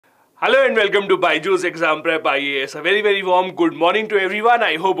Hello and welcome to BYJU'S Exam Prep IAS. A very warm good morning to everyone.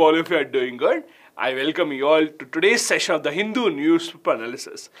 I hope all of you are doing good. I welcome you all to today's session of the Hindu Newspaper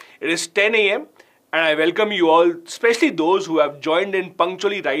Analysis. It is 10 a.m. and I welcome you all, especially those who have joined in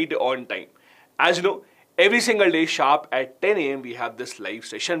punctually right on time. As you know, every single day sharp at 10 a.m. we have this live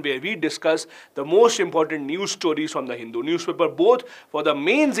session where we discuss the most important news stories from the Hindu newspaper, both for the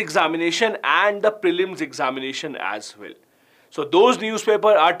mains examination and the prelims examination as well. So those newspaper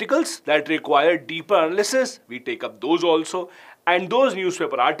articles that require deeper analysis, we take up those also. And those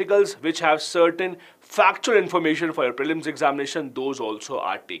newspaper articles which have certain factual information for your prelims examination, those also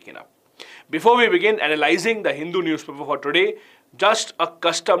are taken up. Before we begin analyzing the Hindu newspaper for today, just a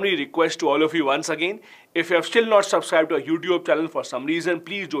customary request to all of you once again. If you have still not subscribed to our YouTube channel for some reason,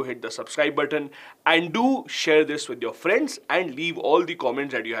 please do hit the subscribe button and do share this with your friends and leave all the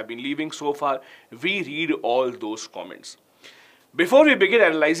comments that you have been leaving so far. We read all those comments. Before we begin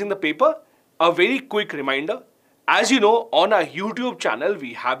analyzing the paper, a very quick reminder. As you know, on our YouTube channel,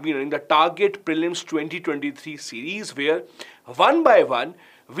 we have been running the Target Prelims 2023 series where one by one,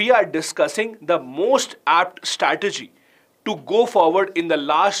 we are discussing the most apt strategy to go forward in the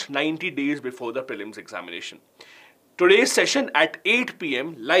last 90 days before the prelims examination. Today's session at 8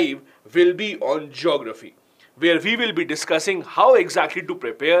 p.m. live will be on geography, where we will be discussing how exactly to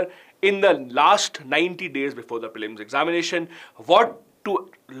prepare in the last 90 days before the prelims examination, what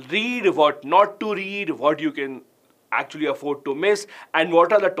to read, what not to read, what you can actually afford to miss, and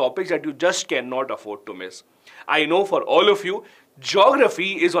what are the topics that you just cannot afford to miss. I know for all of you,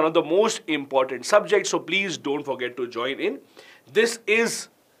 geography is one of the most important subjects, so please don't forget to join in. This is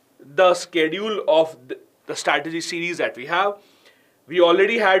the schedule of the strategy series that we have. We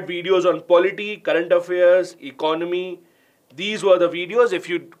already had videos on polity, current affairs, economy. These were the videos. If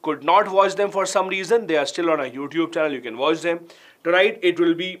you could not watch them for some reason, they are still on our YouTube channel. You can watch them. Tonight, it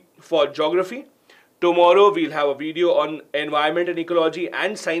will be for geography. Tomorrow, we'll have a video on environment and ecology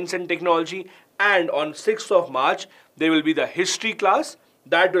and science and technology. And on 6th of March, there will be the history class.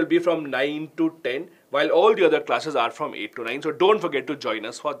 That will be from 9 to 10, while all the other classes are from 8 to 9. So don't forget to join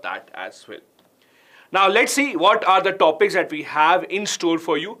us for that as well. Now, let's see what are the topics that we have in store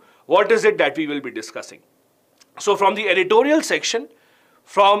for you. What is it that we will be discussing? So from the editorial section,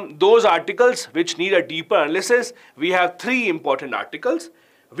 from those articles which need a deeper analysis, we have three important articles.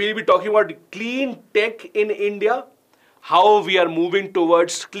 We'll be talking about clean tech in India, how we are moving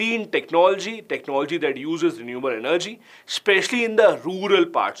towards clean technology, technology that uses renewable energy, especially in the rural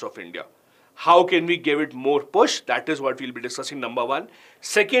parts of India. How can we give it more push? That is what we'll be discussing, number one.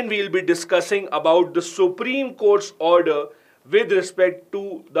 Second, we'll be discussing about the Supreme Court's order with respect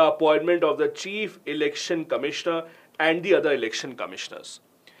to the appointment of the Chief Election Commissioner and the other election commissioners.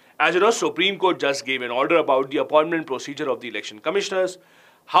 As you know, Supreme Court just gave an order about the appointment procedure of the election commissioners.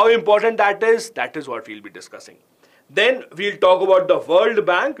 How important that is what we'll be discussing. Then we'll talk about the World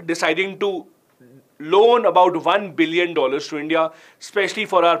Bank deciding to loan about $1 billion to India, especially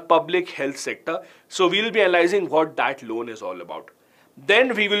for our public health sector. So we'll be analyzing what that loan is all about.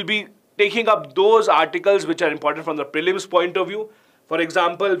 Then we will be taking up those articles which are important from the prelims point of view. For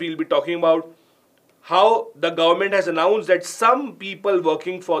example, we'll be talking about how the government has announced that some people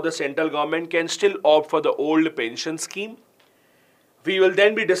working for the central government can still opt for the old pension scheme. We will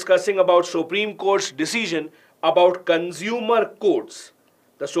then be discussing about Supreme Court's decision about consumer courts.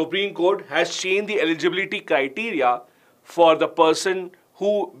 The Supreme Court has changed the eligibility criteria for the person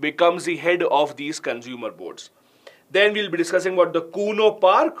who becomes the head of these consumer boards. Then we'll be discussing about the Kuno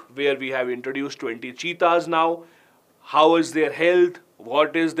Park, where we have introduced 20 cheetahs now. How is their health?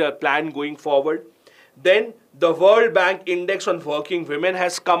 What is their plan going forward? Then the World Bank Index on Working Women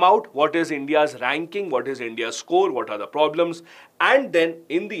has come out. What is India's ranking? What is India's score? What are the problems? And then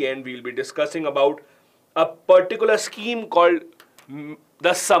in the end, we'll be discussing about a particular scheme called the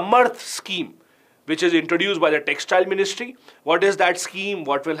Samarth scheme, which is introduced by the Textile Ministry. What is that scheme?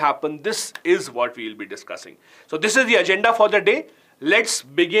 What will happen? This is what we will be discussing. So this is the agenda for the day. Let's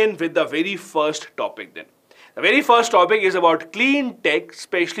begin with the very first topic then. The very first topic is about clean tech,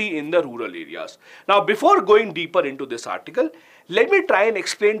 especially in the rural areas. Now, before going deeper into this article, let me try and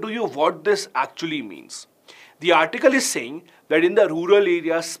explain to you what this actually means. The article is saying that in the rural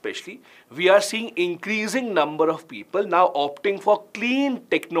areas especially, we are seeing increasing number of people now opting for clean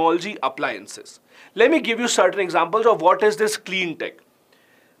technology appliances. Let me give you certain examples of what is this clean tech.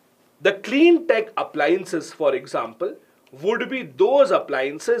 The clean tech appliances, for example, would be those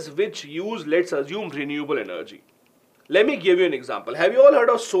appliances which use, let's assume, renewable energy. Let me give you an example. Have you all heard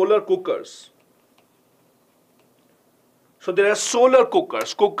of solar cookers? So there are solar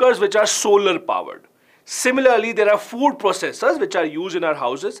cookers, cookers which are solar powered. Similarly, there are food processors which are used in our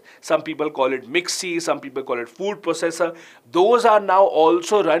houses. Some people call it mixie, some people call it food processor. Those are now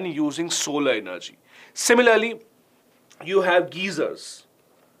also run using solar energy. Similarly, you have geysers.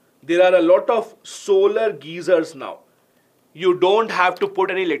 There are a lot of solar geysers now. You don't have to put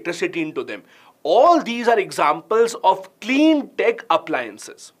any electricity into them. All these are examples of clean tech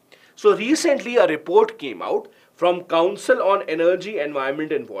appliances. So recently a report came out from Council on Energy,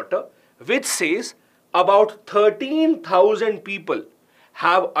 Environment and Water, which says about 13,000 people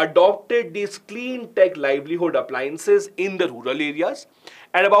have adopted these clean tech livelihood appliances in the rural areas,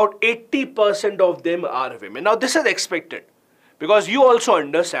 and about 80% of them are women. Now this is expected, because you also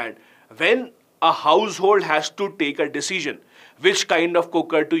understand when a household has to take a decision which kind of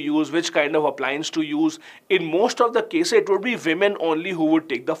cooker to use, which kind of appliance to use, in most of the cases it would be women only who would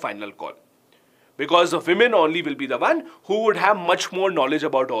take the final call. Because the women only will be the one who would have much more knowledge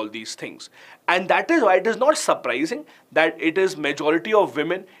about all these things. And that is why it is not surprising that it is majority of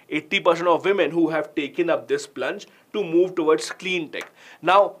women, 80% of women who have taken up this plunge to move towards clean tech.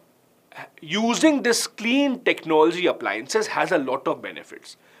 Now, using this clean technology appliances has a lot of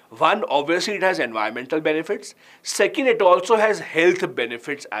benefits. One, obviously it has environmental benefits. Second, it also has health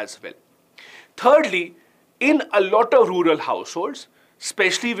benefits as well. Thirdly, in a lot of rural households,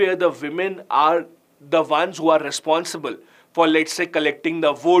 especially where the women are the ones who are responsible for, let's say, collecting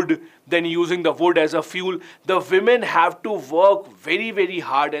the wood, then using the wood as a fuel, the women have to work very, very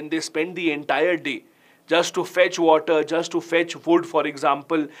hard, and they spend the entire day just to fetch water, just to fetch wood, for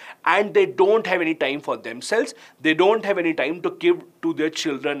example, and they don't have any time for themselves. They don't have any time to give to their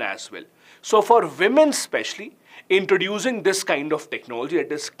children as well. So for women especially, introducing this kind of technology,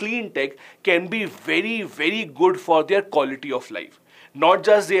 that is clean tech, can be very, very good for their quality of life. Not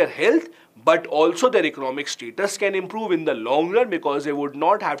just their health, but also their economic status can improve in the long run, because they would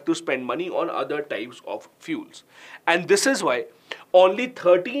not have to spend money on other types of fuels. And this is why only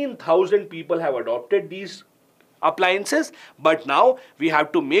 13,000 people have adopted these appliances, but now we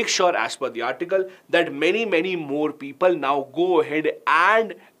have to make sure, as per the article, that many, many more people now go ahead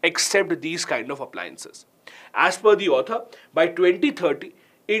and accept these kind of appliances. As per the author, by 2030,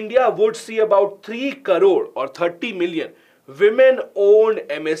 India would see about 3 crore or 30 million women-owned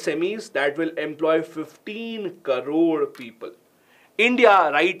MSMEs that will employ 15 crore people. India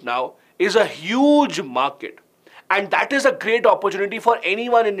right now is a huge market, and that is a great opportunity for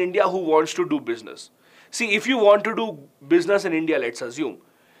anyone in India who wants to do business. See, if you want to do business in India, let's assume,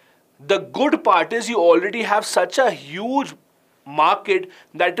 the good part is you already have such a huge market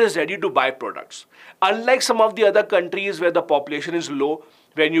that is ready to buy products. Unlike some of the other countries where the population is low,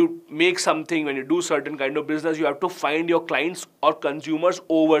 when you make something, when you do certain kind of business, you have to find your clients or consumers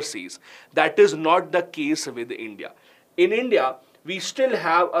overseas. That is not the case with India. In India, we still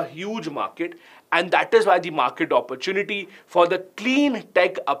have a huge market, and that is why the market opportunity for the clean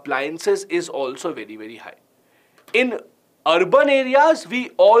tech appliances is also very, very high. In urban areas, we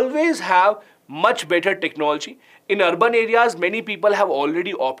always have much better technology. In urban areas, many people have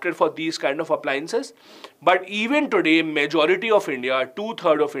already opted for these kind of appliances. But even today, majority of India,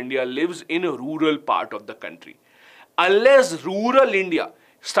 2/3 of India lives in a rural part of the country. Unless rural India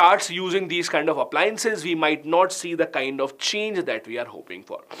starts using these kind of appliances, we might not see the kind of change that we are hoping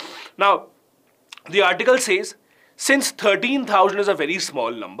for. Now, the article says, since 13,000 is a very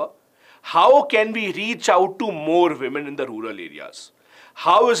small number, how can we reach out to more women in the rural areas?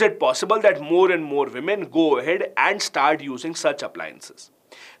 How is it possible that more and more women go ahead and start using such appliances?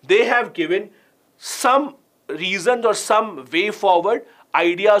 They have given some reasons or some way forward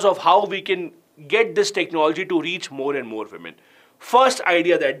ideas of how we can get this technology to reach more and more women. First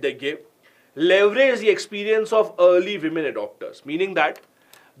idea that they give, leverage the experience of early women adopters, meaning that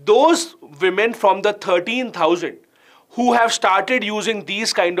those women from the 13,000 who have started using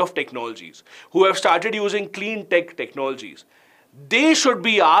these kind of technologies, who have started using clean tech technologies, they should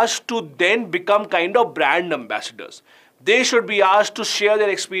be asked to then become kind of brand ambassadors. They should be asked to share their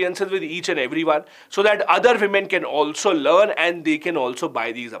experiences with each and everyone, so that other women can also learn and they can also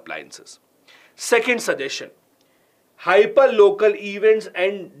buy these appliances. Second suggestion, hyper-local events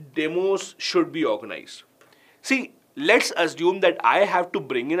and demos should be organized. See, let's assume that I have to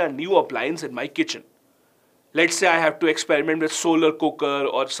bring in a new appliance in my kitchen. Let's say I have to experiment with solar cooker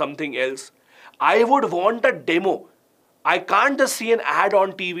or something else. I would want a demo. I can't just see an ad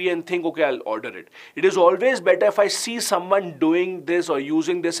on TV and think, okay, I'll order it. It is always better if I see someone doing this or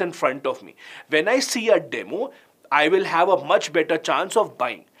using this in front of me. When I see a demo, I will have a much better chance of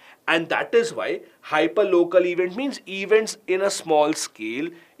buying. And that is why hyper-local event means events in a small scale,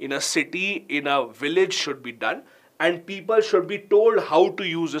 in a city, in a village should be done. and people should be told how to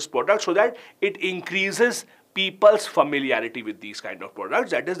use this product so that it increases people's familiarity with these kind of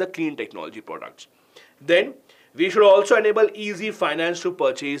products, that is the clean technology products. Then we should also enable easy finance to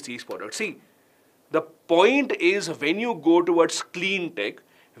purchase these products. See, the point is when you go towards clean tech,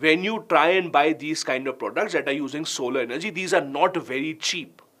 when you try and buy these kind of products that are using solar energy, these are not very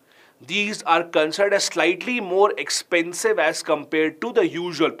cheap. These are considered as slightly more expensive as compared to the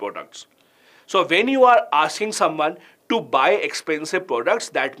usual products. So when you are asking someone to buy expensive products,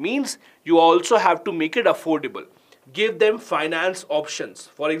 that means you also have to make it affordable. Give them finance options,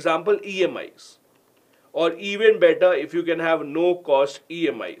 for example EMIs, or even better if you can have no cost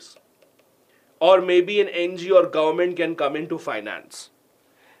EMIs. Or maybe an NGO or government can come into finance.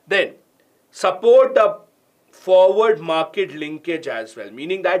 Then support the forward market linkage as well,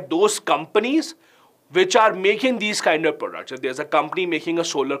 meaning that those companies which are making these kind of products, if there's a company making a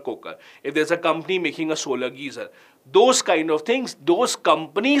solar cooker, if there's a company making a solar geyser, those kind of things, those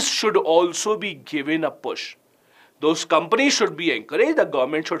companies should also be given a push. Those companies should be encouraged, the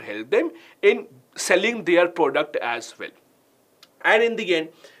government should help them in selling their product as well. And in the end,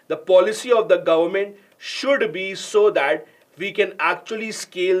 the policy of the government should be so that we can actually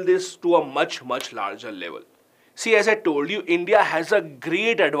scale this to a much larger level. See, as I told you, India has a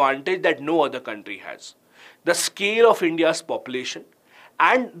great advantage that no other country has. The scale of India's population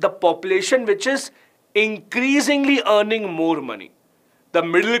and the population which is increasingly earning more money. The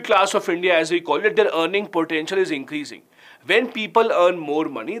middle class of India, as we call it, their earning potential is increasing. When people earn more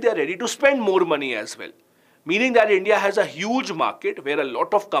money, they are ready to spend more money as well. Meaning that India has a huge market where a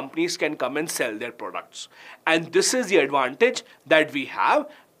lot of companies can come and sell their products. And this is the advantage that we have,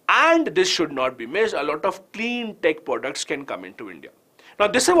 and this should not be missed. A lot of clean tech products can come into India. Now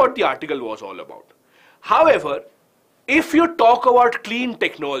this is what the article was all about. However, if you talk about clean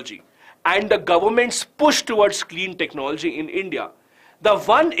technology and the government's push towards clean technology in India, the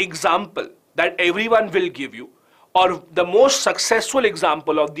one example that everyone will give you, or the most successful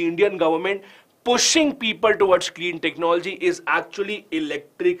example of the Indian government pushing people towards clean technology is actually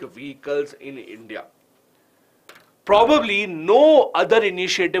electric vehicles in India. Probably no other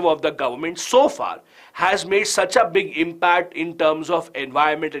initiative of the government so far has made such a big impact in terms of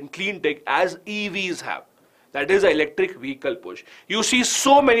environment and clean tech as EVs have. That is the electric vehicle push. You see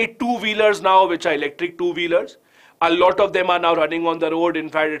so many two-wheelers now which are electric two-wheelers. A lot of them are now running on the road. In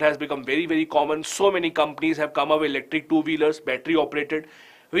fact, it has become very common. So many companies have come up with electric two-wheelers, battery operated.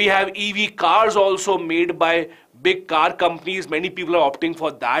 We have EV cars also made by big car companies. Many people are opting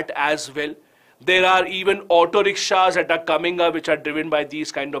for that as well. There are even auto rickshaws that are coming up which are driven by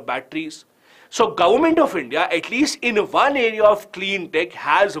these kind of batteries. So government of India, at least in one area of clean tech,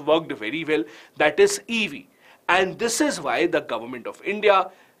 has worked very well, that is EV. And this is why the government of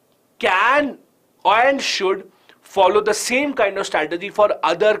India can and should follow the same kind of strategy for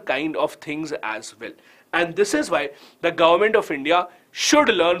other kind of things as well. And this is why the government of India should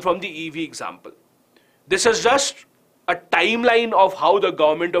learn from the EV example. This is just a timeline of how the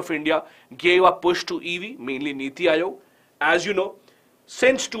government of India gave a push to EV, mainly Niti Aayog. As you know,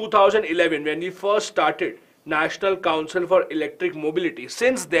 since 2011, when we first started National Council for Electric Mobility,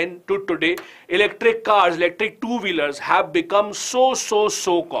 since then to today, electric cars, electric two-wheelers have become so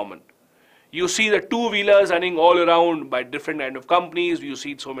common. You see the two-wheelers running all around by different kind of companies. You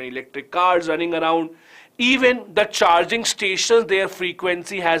see so many electric cars running around. Even the charging stations, their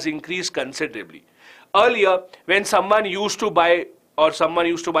frequency has increased considerably. Earlier, when someone used to buy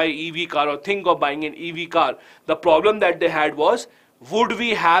EV car or think of buying an EV car, the problem that they had was, would we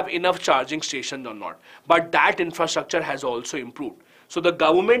have enough charging stations or not? But that infrastructure has also improved. So the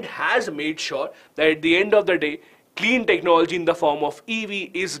government has made sure that at the end of the day, clean technology in the form of EV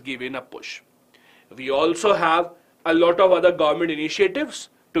is given a push. We also have a lot of other government initiatives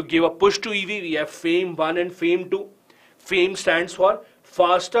to give a push to EV. We have FAME 1 and FAME 2. FAME stands for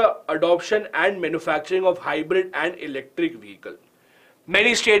Faster Adoption and Manufacturing of Hybrid and Electric Vehicle.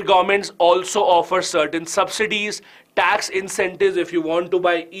 Many state governments also offer certain subsidies, tax incentives if you want to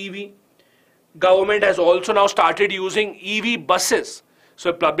buy EV. Government has also now started using EV buses.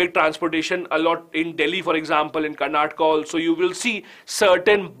 So public transportation, a lot in Delhi, for example, in Karnataka also, you will see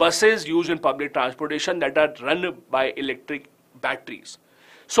certain buses used in public transportation that are run by electric batteries.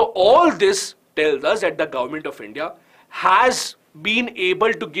 So all this tells us that the government of India has been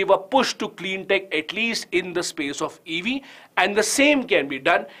able to give a push to clean tech, at least in the space of EV, and the same can be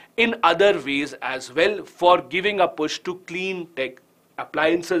done in other ways as well for giving a push to clean tech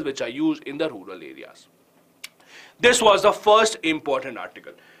appliances which are used in the rural areas. This was the first important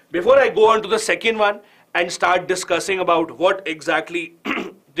article. Before I go on to the second one and start discussing about what exactly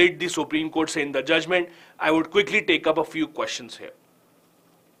did the Supreme Court say in the judgment? I would quickly take up a few questions here.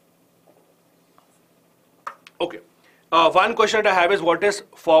 Okay. One question that I have is, what is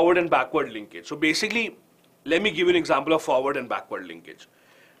forward and backward linkage? So basically, let me give you an example of forward and backward linkage.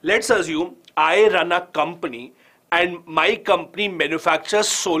 Let's assume I run a company and my company manufactures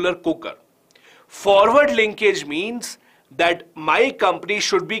solar cooker. Forward linkage means that my company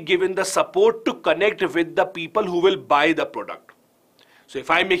should be given the support to connect with the people who will buy the product. So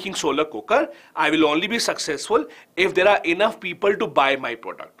if I'm making solar cooker, I will only be successful if there are enough people to buy my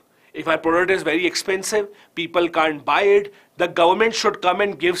product. If my product is very expensive, people can't buy it, the government should come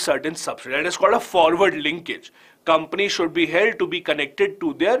and give certain subsidy. That is called a forward linkage. Companies should be held to be connected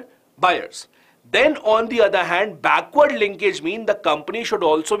to their buyers. Then on the other hand, backward linkage means the company should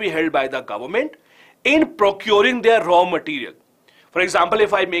also be held by the government in procuring their raw material. For example,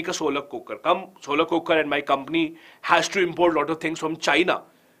 if I make a solar cooker and my company has to import a lot of things from China.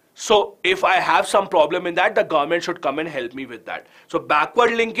 So if I have some problem in that, the government should come and help me with that. So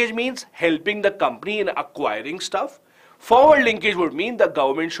backward linkage means helping the company in acquiring stuff. Forward linkage would mean the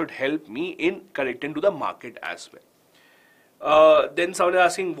government should help me in connecting to the market as well. Then someone is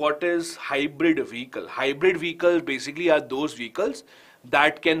asking, what is hybrid vehicle? Hybrid vehicles basically are those vehicles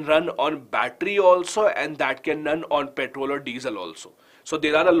that can run on battery also and that can run on petrol or diesel also. So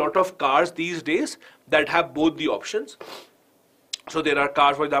there are a lot of cars these days that have both the options. So there are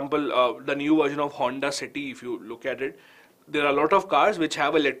cars, for example, the new version of Honda City, if you look at it, there are a lot of cars which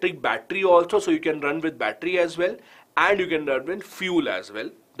have electric battery also, so you can run with battery as well and you can run with fuel as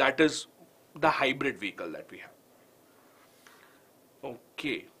well. That is the hybrid vehicle that we have.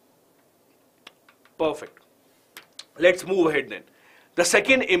 Okay, perfect. Let's move ahead then. The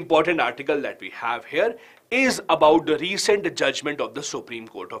second important article that we have here is about the recent judgment of the Supreme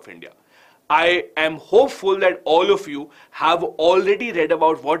Court of India. I am hopeful that all of you have already read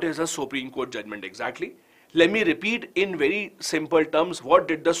about what is a Supreme Court judgment exactly. Let me repeat in very simple terms, what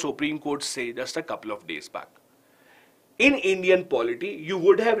did the Supreme Court say just a couple of days back. In Indian polity, you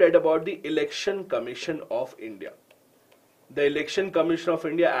would have read about the Election Commission of India. The Election Commission of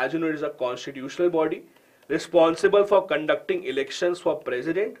India, as you know, is a constitutional body responsible for conducting elections for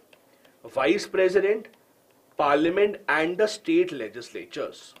President, Vice President, Parliament and the state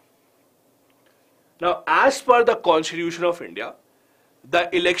legislatures. Now, as per the Constitution of India,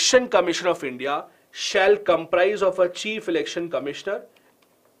 the Election Commission of India shall comprise of a Chief Election Commissioner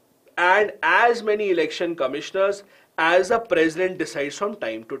and as many election commissioners as the President decides from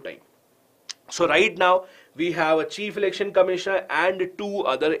time to time. So right now, we have a Chief Election Commissioner and 2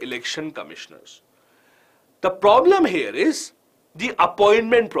 other election commissioners. The problem here is the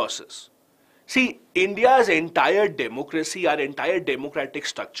appointment process. See, India's entire democracy, our entire democratic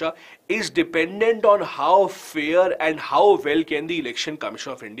structure is dependent on how fair and how well can the Election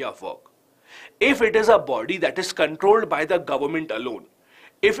Commission of India work. If it is a body that is controlled by the government alone,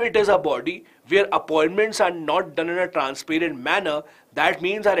 if it is a body where appointments are not done in a transparent manner, that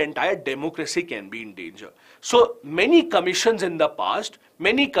means our entire democracy can be in danger. So many commissions in the past,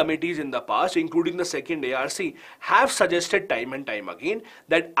 many committees in the past, including the second ARC, have suggested time and time again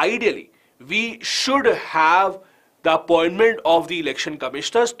that ideally we should have the appointment of the election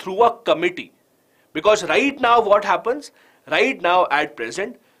commissioners through a committee. Because right now what happens? Right now at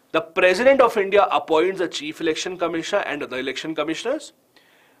present, the President of India appoints the Chief Election Commissioner and other election commissioners.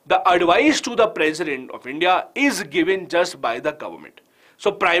 The advice to the President of India is given just by the government.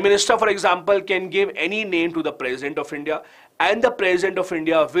 So Prime Minister, for example, can give any name to the President of India and the President of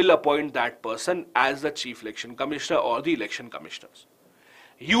India will appoint that person as the Chief Election Commissioner or the election commissioners.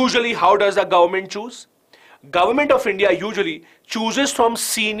 Usually, how does the government choose? Government of India usually chooses from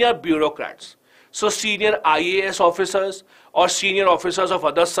senior bureaucrats. So senior IAS officers or senior officers of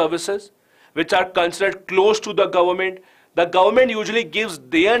other services which are considered close to the government usually gives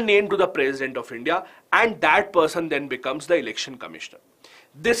their name to the President of India and that person then becomes the election commissioner.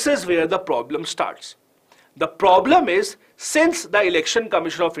 This is where the problem starts. The problem is, since the Election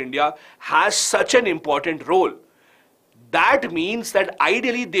Commission of India has such an important role, that means that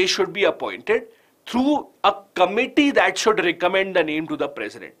ideally they should be appointed through a committee that should recommend the name to the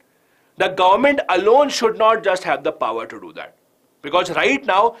President. The government alone should not just have the power to do that. Because right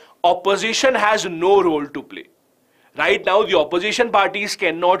now, opposition has no role to play. Right now, the opposition parties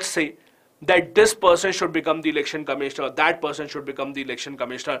cannot say that this person should become the election commissioner, that person should become the election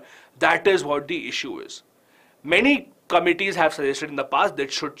commissioner. That is what the issue is. Many committees have suggested in the past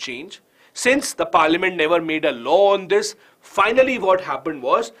that should change. Since the Parliament never made a law on this, finally what happened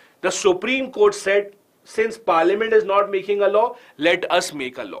was the Supreme Court said, since Parliament is not making a law, let us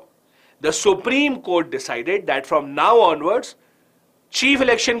make a law. The Supreme Court decided that from now onwards, Chief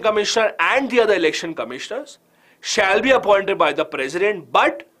Election Commissioner and the other election commissioners shall be appointed by the President,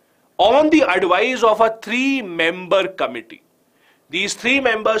 but on the advice of a 3-member committee. These 3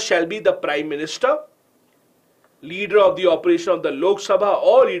 members shall be the Prime Minister, leader of the opposition of the Lok Sabha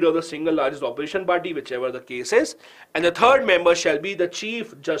or leader of the single largest opposition party, whichever the case is, and the 3rd member shall be the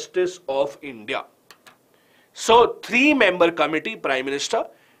Chief Justice of India. So 3-member committee, Prime Minister,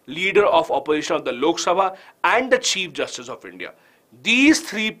 leader of opposition of the Lok Sabha and the Chief Justice of India. These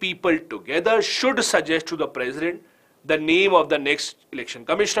 3 people together should suggest to the President the name of the next election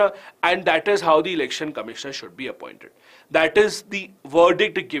commissioner, and that is how the election commissioner should be appointed. That is the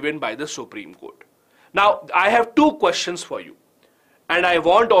verdict given by the Supreme Court. Now, I have 2 questions for you, and I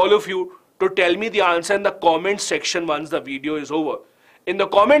want all of you to tell me the answer in the comment section once the video is over. In the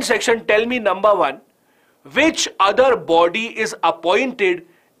comment section, tell me, number 1, which other body is appointed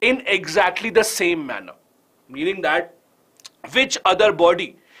in exactly the same manner? Meaning that which other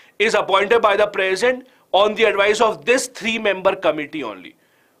body is appointed by the President on the advice of this 3-member committee only?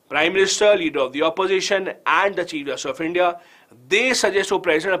 Prime Minister, leader of the opposition and the Chief Justice of India, they suggest to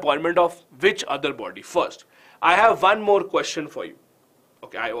President appointment of which other body? First, I have one more question for you.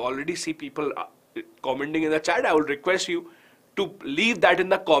 Okay, I already see people commenting in the chat. I will request you to leave that in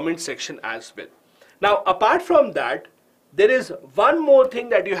the comment section as well. Now, apart from that, there is one more thing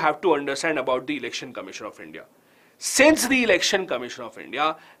that you have to understand about the Election Commission of India. Since the Election Commission of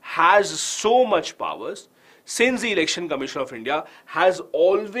India has so much powers, since the Election Commission of India has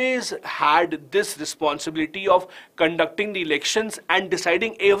always had this responsibility of conducting the elections and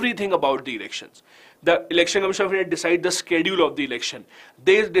deciding everything about the elections. The Election Commission of India decide the schedule of the election.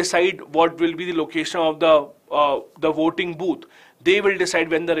 They decide what will be the location of the voting booth. They will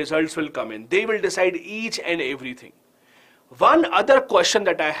decide when the results will come in. They will decide each and everything. One other question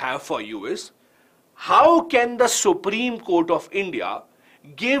that I have for you is, how can the Supreme Court of India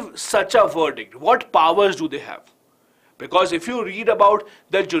give such a verdict? What powers do they have? Because if you read about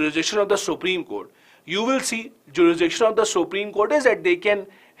the jurisdiction of the Supreme Court, you will see jurisdiction of the Supreme Court is that they can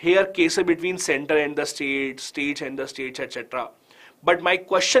hear cases between center and the states and the states, etc. But my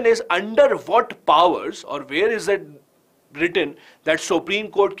question is, under what powers or where is it written that Supreme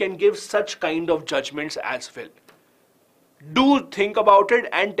Court can give such kind of judgments as well? Do think about it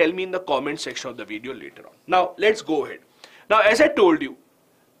and tell me in the comment section of the video later on. Now, let's go ahead. Now, as I told you,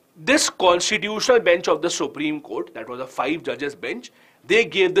 this constitutional bench of the Supreme Court, that was a 5-judges bench, they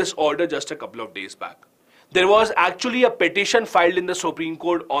gave this order just a couple of days back. There was actually a petition filed in the Supreme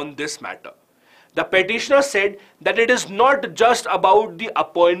Court on this matter. The petitioner said that it is not just about the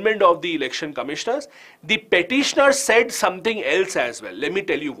appointment of the election commissioners. The petitioner said something else as well. Let me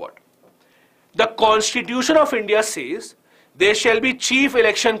tell you what. The Constitution of India says there shall be Chief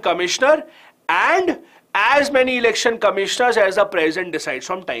Election Commissioner and as many election commissioners as the President decides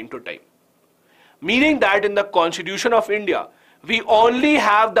from time to time. Meaning that in the Constitution of India, we only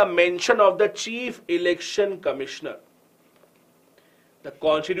have the mention of the Chief Election Commissioner. The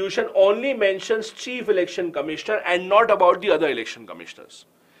Constitution only mentions Chief Election Commissioner and not about the other election commissioners.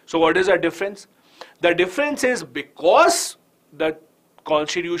 So what is the difference? The difference is because the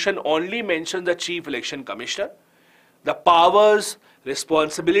Constitution only mentions the Chief Election Commissioner, the powers,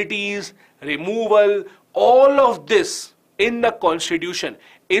 responsibilities, removal, all of this in the Constitution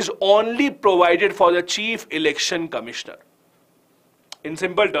is only provided for the Chief Election Commissioner. In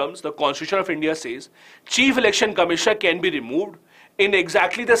simple terms, the Constitution of India says Chief Election Commissioner can be removed in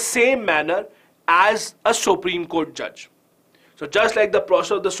exactly the same manner as a Supreme Court judge. So just like the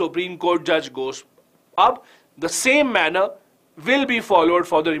process of the Supreme Court judge goes up, the same manner will be followed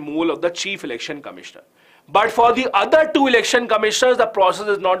for the removal of the Chief Election Commissioner. But for the other 2 election commissioners, the process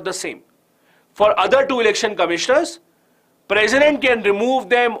is not the same. For other 2 election commissioners, President can remove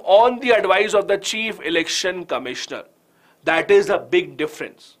them on the advice of the Chief Election Commissioner. That is a big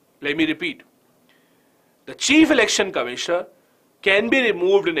difference. Let me repeat. The Chief Election Commissioner can be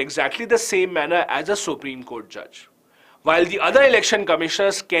removed in exactly the same manner as a Supreme Court judge, while the other election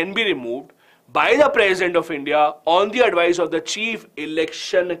commissioners can be removed by the President of India on the advice of the Chief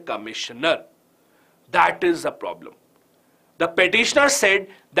Election Commissioner. That is the problem. The petitioner said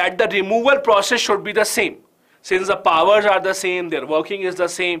that the removal process should be the same. Since the powers are the same, their working is the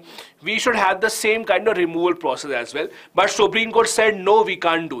same, we should have the same kind of removal process as well. But Supreme Court said, no, we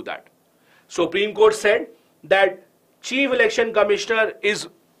can't do that. Supreme Court said that Chief Election Commissioner is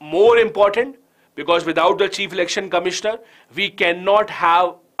more important because without the Chief Election Commissioner, we cannot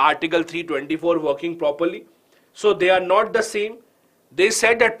have Article 324 working properly. So they are not the same. They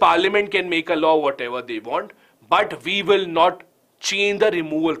said that Parliament can make a law whatever they want, but we will not change the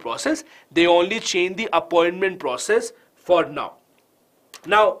removal process. They only change the appointment process for now.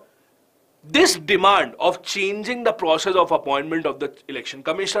 Now, this demand of changing the process of appointment of the election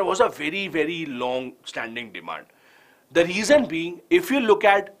commissioner was a very, very long standing demand. The reason being, if you look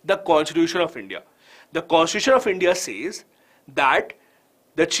at the Constitution of India, the Constitution of India says that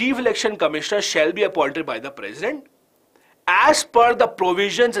the Chief Election Commissioner shall be appointed by the President as per the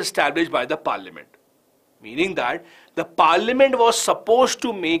provisions established by the Parliament. Meaning that the Parliament was supposed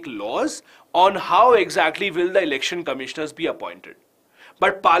to make laws on how exactly will the election commissioners be appointed.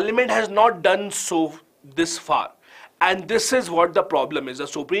 But Parliament has not done so this far. And this is what the problem is. The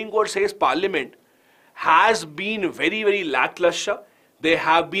Supreme Court says Parliament has been very, very lackluster. They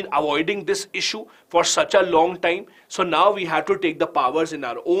have been avoiding this issue for such a long time. So now we have to take the powers in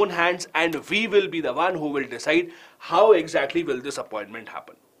our own hands, and we will be the one who will decide how exactly will this appointment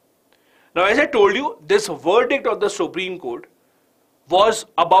happen. Now, as I told you, this verdict of the Supreme Court was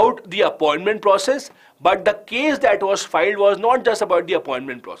about the appointment process, but the case that was filed was not just about the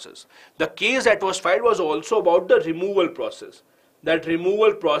appointment process. The case that was filed was also about the removal process. That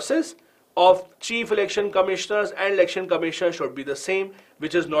removal process of chief election commissioners and election commissioners should be the same,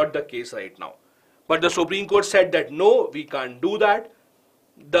 which is not the case right now. But the Supreme Court said that no, we can't do that.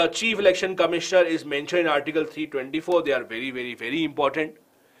 The chief election commissioner is mentioned in Article 324. They are very, very, very important.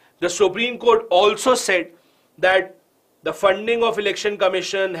 The Supreme Court also said that the funding of election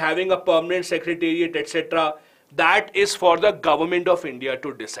commission, having a permanent secretariat, etc., that is for the government of India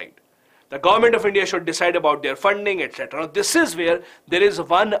to decide. The government of India should decide about their funding, etc. Now, this is where there is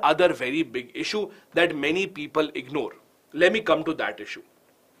one other very big issue that many people ignore. Let me come to that issue.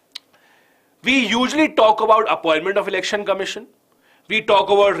 We usually talk about appointment of election commission. We talk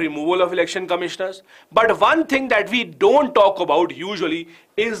about removal of election commissioners. But one thing that we don't talk about usually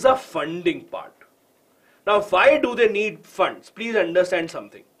is the funding part. Now, why do they need funds? Please understand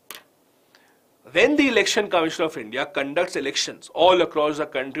something. When the Election Commission of India conducts elections all across the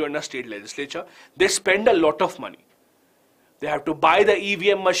country on a state legislature, they spend a lot of money. They have to buy the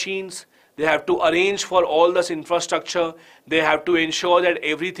EVM machines. They have to arrange for all this infrastructure. They have to ensure that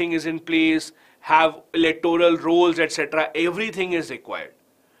everything is in place, have electoral rolls, etc. Everything is required.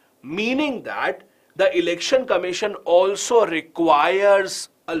 Meaning that the Election Commission also requires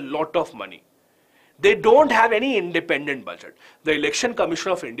a lot of money. They don't have any independent budget. The Election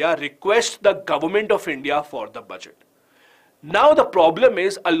Commission of India requests the Government of India for the budget. Now the problem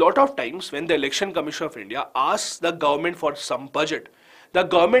is, a lot of times when the Election Commission of India asks the government for some budget, the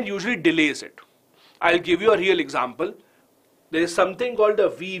government usually delays it. I'll give you a real example. There is something called the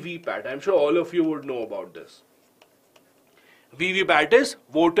VVPAT. I'm sure all of you would know about this. VVPAT is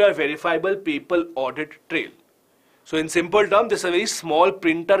Voter Verifiable Paper Audit Trail. So in simple terms, this is a very small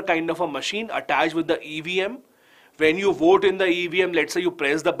printer kind of a machine attached with the EVM. When you vote in the EVM, let's say you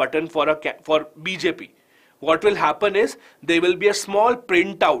press the button for BJP. What will happen is there will be a small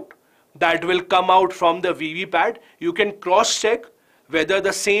printout that will come out from the VVPAT. You can cross-check whether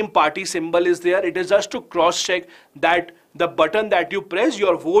the same party symbol is there. It is just to cross-check that the button that you press,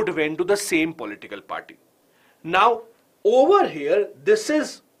 your vote went to the same political party. Now, over here, this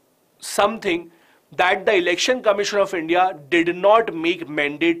is something that the Election Commission of India did not make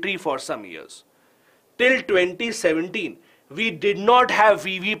mandatory for some years. Till 2017, we did not have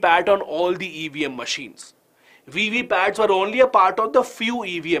VVPAT on all the EVM machines. VVPATs were only a part of the few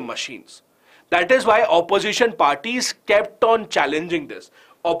EVM machines. That is why opposition parties kept on challenging this.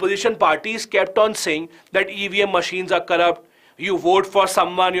 Opposition parties kept on saying that EVM machines are corrupt. You vote for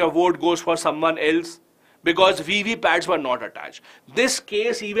someone, your vote goes for someone else, because VVPATs were not attached. This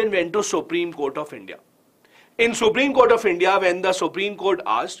case even went to Supreme Court of India. In Supreme Court of India, when the Supreme Court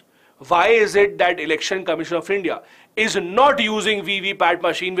asked, why is it that Election Commission of India is not using VVPAT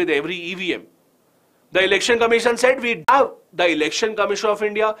machine with every EVM? The Election Commission said we have the Election Commission of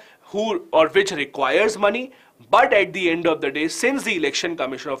India which requires money, but at the end of the day, since the Election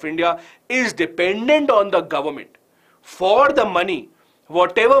Commission of India is dependent on the government for the money,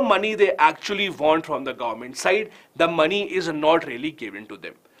 whatever money they actually want from the government side, the money is not really given to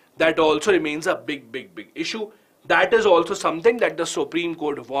them. That also remains a big issue. That is also something that the Supreme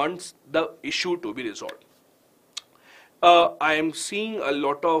Court wants the issue to be resolved. I am seeing a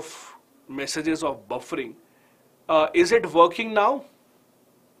lot of messages of buffering. Is it working now?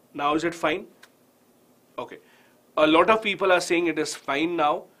 Now is it fine? Okay. A lot of people are saying it is fine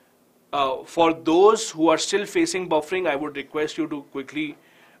now. For those who are still facing buffering, I would request you to quickly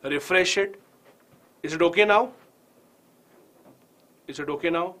refresh it. Is it okay now? Is it okay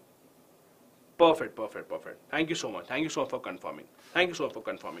now? Perfect. Thank you so much. Thank you so much for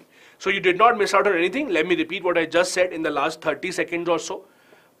confirming. So you did not miss out on anything. Let me repeat what I just said in the last 30 seconds or so.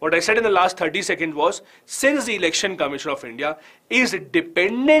 What I said in the last 30 seconds was, since the Election Commission of India is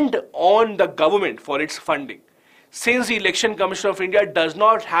dependent on the government for its funding, since the Election Commission of India does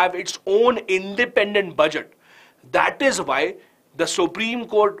not have its own independent budget, that is why the Supreme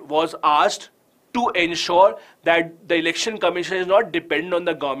Court was asked to ensure that the Election Commission is not dependent on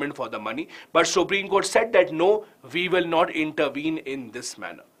the government for the money, but Supreme Court said that no, we will not intervene in this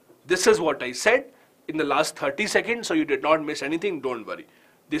manner. This is what I said in the last 30 seconds, so you did not miss anything, don't worry.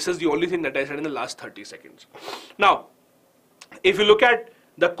 This is the only thing that I said in the last 30 seconds. Now, if you look at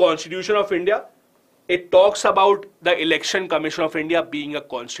the Constitution of India, it talks about the Election Commission of India being a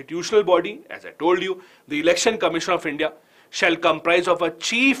constitutional body. As I told you, the Election Commission of India shall comprise of a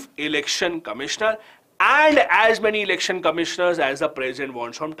chief election commissioner and as many election commissioners as the president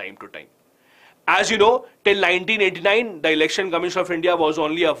wants from time to time. As you know, till 1989, the Election Commission of India was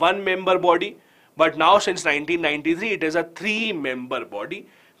only a one-member body, but now since 1993, it is a three-member body.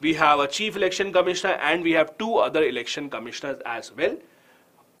 We have a chief election commissioner and we have two other election commissioners as well.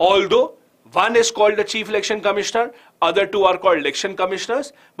 Although one is called the chief election commissioner, other two are called election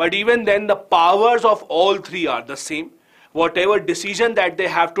commissioners, but even then the powers of all three are the same. Whatever decision that they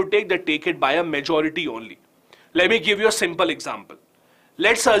have to take, they take it by a majority only. Let me give you a simple example.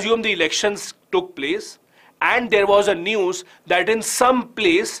 Let's assume the elections took place and there was a news that in some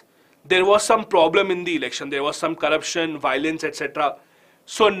place there was some problem in the election. There was some corruption, violence, etc.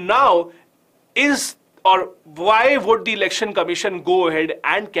 So now why would the Election Commission go ahead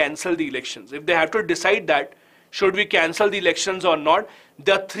and cancel the elections? If they have to decide that, should we cancel the elections or not,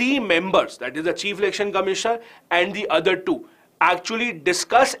 the three members, that is the Chief Election Commissioner and the other two, actually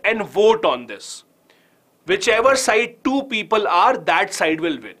discuss and vote on this. Whichever side two people are, that side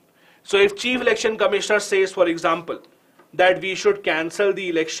will win. So if Chief Election Commissioner says, for example, that we should cancel the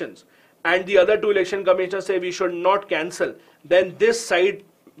elections and the other two election commissioners say we should not cancel, then this side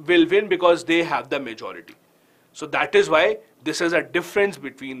will win because they have the majority. So that is why this is a difference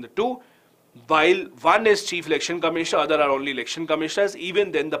between the two. While one is Chief Election Commissioner, other are only election commissioners,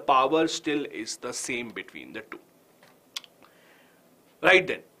 even then the power still is the same between the two. Right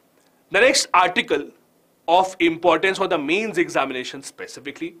then, the next article of importance for the mains examination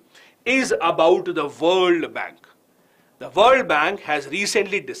specifically is about the World Bank. The World Bank has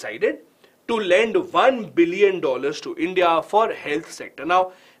recently decided to lend $1 billion to India for health sector.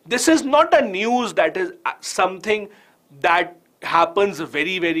 Now, this is not a news that is something that happens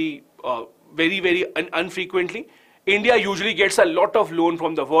very unfrequently. India usually gets a lot of loan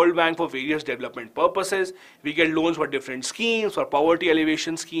from the World Bank for various development purposes. We get loans for different schemes, for poverty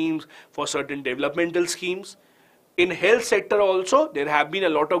alleviation schemes, for certain developmental schemes. In health sector also, there have been a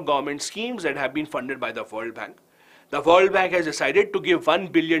lot of government schemes that have been funded by the World Bank. The World Bank has decided to give $1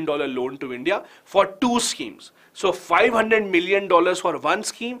 billion loan to India for two schemes. So $500 million for one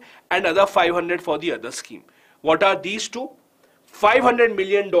scheme and other $500 for the other scheme. What are these two? $500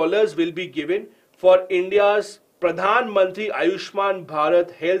 million will be given for India's Pradhan Mantri Ayushman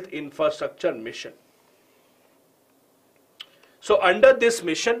Bharat Health Infrastructure Mission. So under this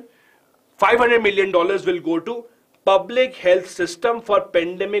mission, $500 million will go to Public Health System for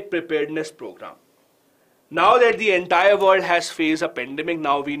Pandemic Preparedness Program. Now that the entire world has faced a pandemic,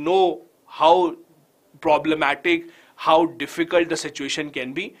 now we know how problematic, how difficult the situation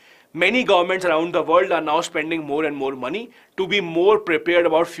can be. Many governments around the world are now spending more and more money to be more prepared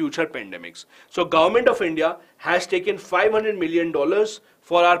about future pandemics. So Government of India has taken $500 million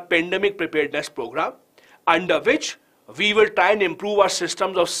for our pandemic preparedness program, under which we will try and improve our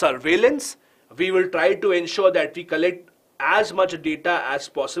systems of surveillance. We will try to ensure that we collect as much data as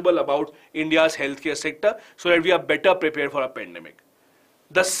possible about India's healthcare sector so that we are better prepared for a pandemic.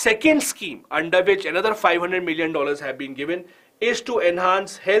 The second scheme under which another $500 million have been given is to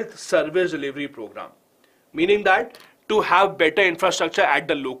enhance health service delivery program, meaning that to have better infrastructure at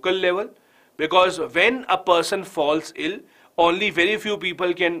the local level, because when a person falls ill, only very few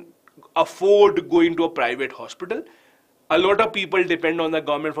people can afford going to a private hospital. A lot of people depend on the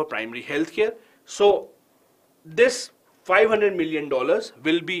government for primary health care. So this $500 million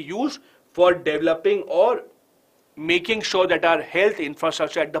will be used for developing or making sure that our health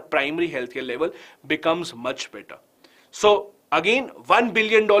infrastructure at the primary healthcare level becomes much better. So again, $1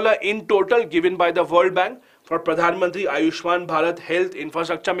 billion in total given by the World Bank for Pradhan Mantri Ayushman Bharat Health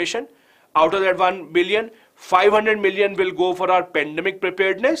Infrastructure Mission. Out of that 1 billion, 500 million will go for our pandemic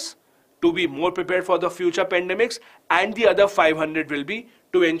preparedness to be more prepared for the future pandemics, and the other 500 will be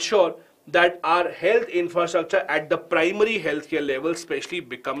to ensure that our health infrastructure at the primary healthcare level especially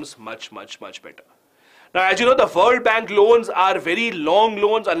becomes much better. Now, as you know, the World Bank loans are very long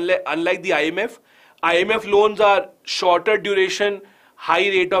loans, unlike the IMF. IMF loans are shorter duration, high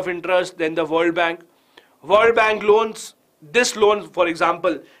rate of interest than the World Bank. World Bank loans, this loan for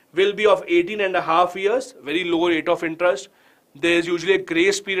example will be of 18.5 years, very low rate of interest. There is usually a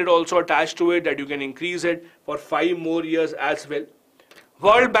grace period also attached to it that you can increase it for 5 more years as well.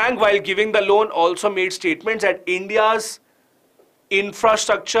 World Bank, while giving the loan, also made statements that India's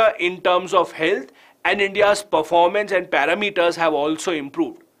infrastructure in terms of health and India's performance and parameters have also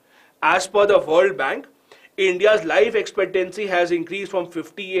improved. As per the World Bank, India's life expectancy has increased from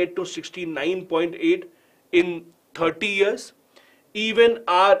 58 to 69.8 in 30 years. Even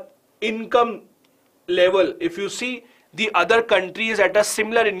our income level, if you see the other countries at a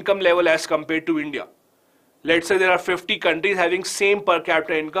similar income level as compared to India. Let's say there are 50 countries having same per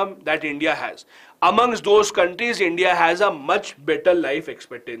capita income that India has. Amongst those countries, India has a much better life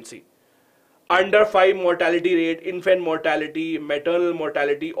expectancy. Under 5 mortality rate, infant mortality, maternal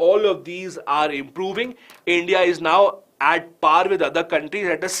mortality, all of these are improving. India is now at par with other countries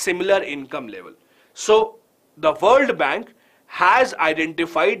at a similar income level. So the World Bank has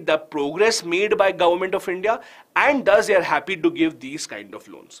identified the progress made by Government of India, and thus they are happy to give these kind of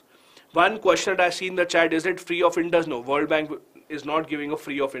loans. One question that I see in the chat, is it free of interest? No, World Bank is not giving a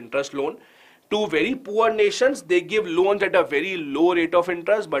free of interest loan. To very poor nations, they give loans at a very low rate of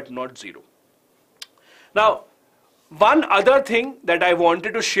interest, but not zero. Now, one other thing that I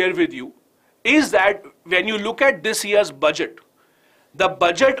wanted to share with you is that when you look at this year's budget, the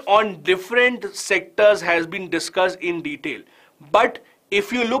budget on different sectors has been discussed in detail. But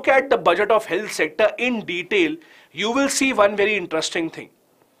if you look at the budget of health sector in detail, you will see one very interesting thing,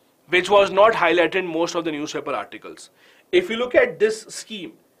 which was not highlighted in most of the newspaper articles. If you look at this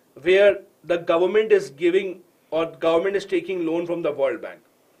scheme where the government is giving or government is taking loan from the World Bank,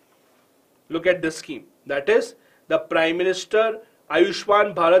 look at this scheme. That is the Prime Minister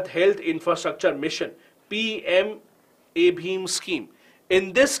Ayushman Bharat Health Infrastructure Mission, PM-ABHIM scheme.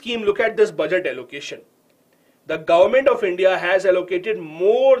 In this scheme, look at this budget allocation. The Government of India has allocated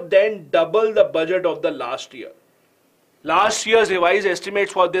more than double the budget of the last year. Last year's revised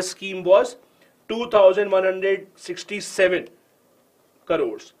estimates for this scheme was 2,167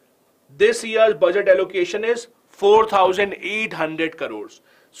 crores. This year's budget allocation is 4,800 crores.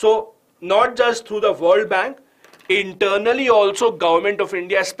 So not just through the World Bank, internally also Government of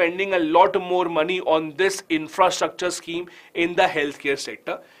India is spending a lot more money on this infrastructure scheme in the healthcare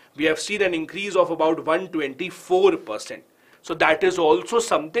sector. We have seen an increase of about 124%. So that is also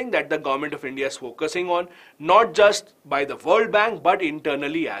something that the Government of India is focusing on, not just by the World Bank, but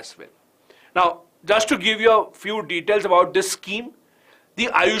internally as well. Now, just to give you a few details about this scheme, the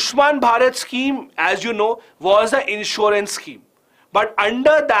Ayushman Bharat scheme, as you know, was an insurance scheme. But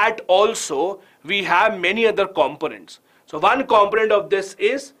under that also, we have many other components. So one component of this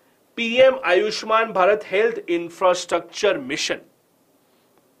is PM Ayushman Bharat Health Infrastructure Mission.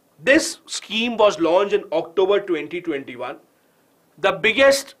 This scheme was launched in October 2021. The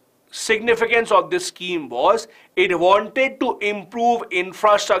biggest significance of this scheme was it wanted to improve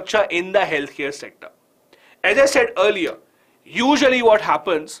infrastructure in the healthcare sector. As I said earlier, usually what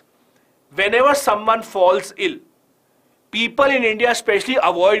happens, whenever someone falls ill, people in India especially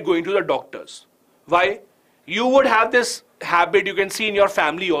avoid going to the doctors. Why? You would have this habit, you can see in your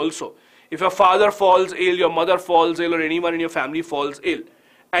family also. If your father falls ill, your mother falls ill, or anyone in your family falls ill,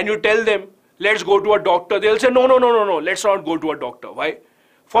 and you tell them, let's go to a doctor, they'll say, no, let's not go to a doctor. Why?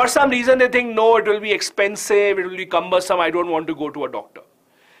 For some reason they think, no, it will be expensive, it will be cumbersome, I don't want to go to a doctor.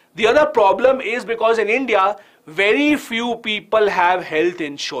 The other problem is because in India, very few people have health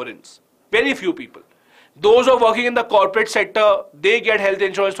insurance. Very few people. Those who are working in the corporate sector, they get health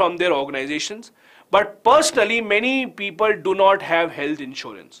insurance from their organizations. But personally, many people do not have health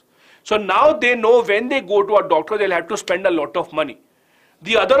insurance. So now they know when they go to a doctor, they'll have to spend a lot of money.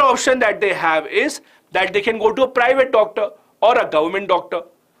 The other option that they have is that they can go to a private doctor or a government doctor.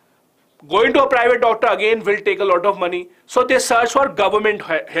 Going to a private doctor again will take a lot of money. So they search for government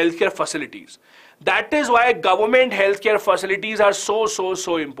healthcare facilities. That is why government healthcare facilities are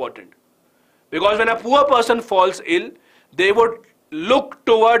so important. Because when a poor person falls ill, they would look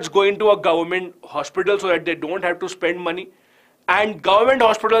towards going to a government hospital so that they don't have to spend money. And government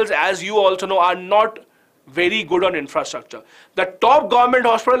hospitals, as you also know, are not very good on infrastructure. The top government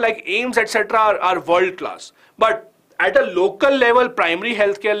hospital like AIIMS, etc. are world class. But at a local level, primary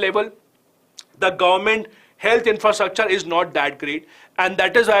healthcare level, the government health infrastructure is not that great. And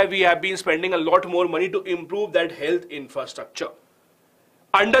that is why we have been spending a lot more money to improve that health infrastructure.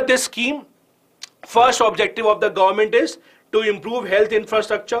 Under this scheme, first objective of the government is to improve health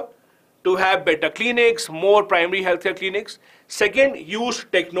infrastructure, to have better clinics, more primary healthcare clinics. Second, use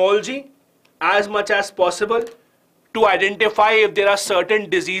technology as much as possible to identify if there are certain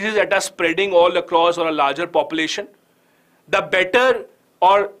diseases that are spreading all across or a larger population. The better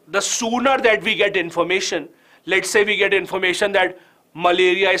or the sooner that we get information, let's say we get information that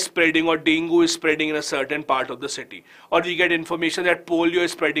malaria is spreading or dengue is spreading in a certain part of the city, or we get information that polio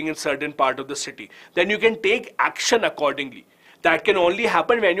is spreading in a certain part of the city, then you can take action accordingly. That can only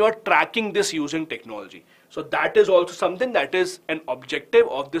happen when you are tracking this using technology. So that is also something that is an objective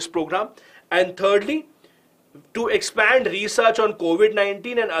of this program. And thirdly, to expand research on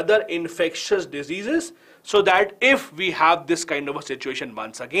COVID-19 and other infectious diseases, so that if we have this kind of a situation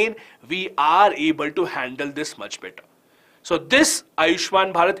once again, we are able to handle this much better. So this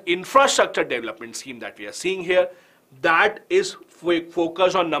Ayushman Bharat infrastructure development scheme that we are seeing here, that is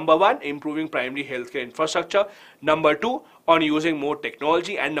focused on number one, improving primary healthcare infrastructure, number two, on using more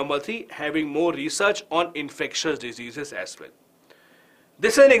technology, and number three, having more research on infectious diseases as well.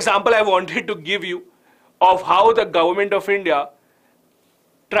 This is an example I wanted to give you of how the government of India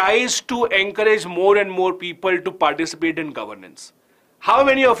tries to encourage more and more people to participate in governance. How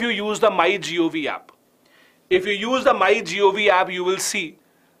many of you use the MyGov app? If you use the MyGov app, you will see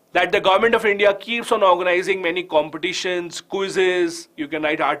that the government of India keeps on organizing many competitions, quizzes. You can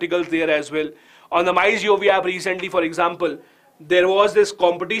write articles there as well. On the MyGov app recently, for example, there was this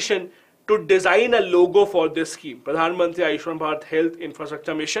competition to design a logo for this scheme, Pradhan Mantri Ayushman Bharat Health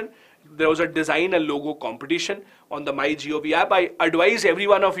Infrastructure Mission. There was a design a logo competition on the MyGov app. I advise every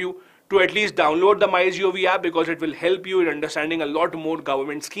one of you to at least download the MyGov app, because it will help you in understanding a lot more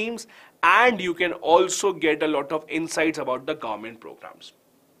government schemes, and you can also get a lot of insights about the government programs.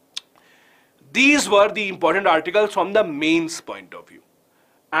 These were the important articles from the mains point of view.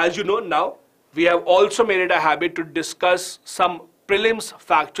 As you know now, we have also made it a habit to discuss some prelims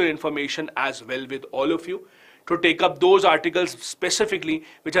factual information as well with all of you, to take up those articles specifically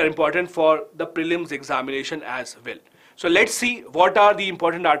which are important for the prelims examination as well. So let's see what are the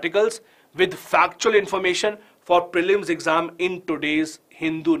important articles with factual information for prelims exam in today's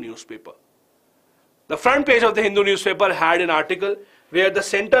Hindu newspaper. The front page of the Hindu newspaper had an article where the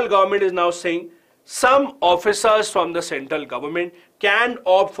central government is now saying some officers from the central government can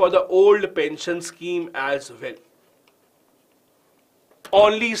opt for the old pension scheme as well.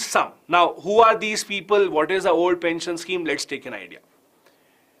 Only some. Now, who are these people? What is the old pension scheme? Let's take an idea.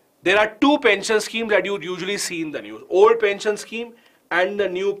 There are two pension schemes that you usually see in the news. Old pension scheme and the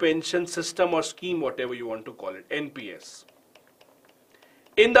new pension system or scheme, whatever you want to call it, NPS.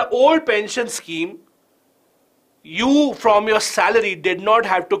 In the old pension scheme, you from your salary did not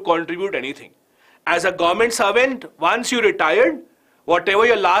have to contribute anything. As a government servant, once you retired, whatever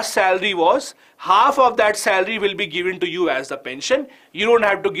your last salary was, half of that salary will be given to you as the pension. You don't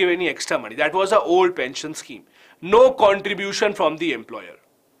have to give any extra money. That was the old pension scheme. No contribution from the employer.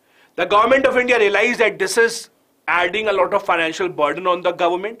 The government of India realized that this is adding a lot of financial burden on the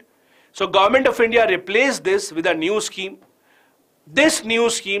government. So government of India replaced this with a new scheme. This new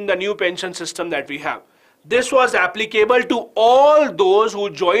scheme, the new pension system that we have, this was applicable to all those who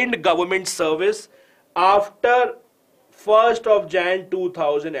joined government service after 1st of Jan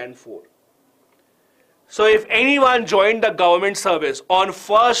 2004. So if anyone joined the government service on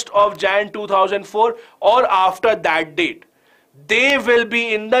 1st of Jan 2004 or after that date, they will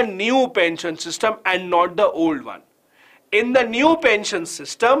be in the new pension system and not the old one. In the new pension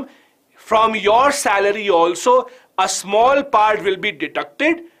system, from your salary also, a small part will be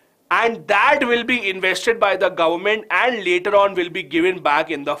deducted, and that will be invested by the government and later on will be given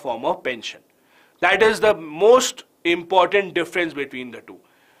back in the form of pension. That is the most important difference between the two.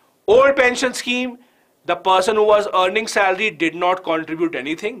 Old pension scheme, the person who was earning salary did not contribute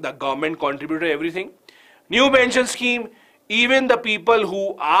anything. The government contributed everything. New pension scheme, even the people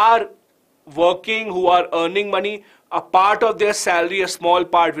who are working, who are earning money, a part of their salary, a small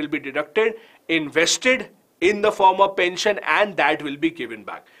part will be deducted, invested in the form of pension, and that will be given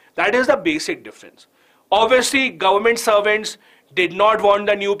back. That is the basic difference. Obviously, government servants did not want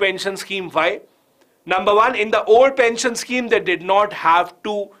the new pension scheme. Why? Number one, in the old pension scheme, they did not have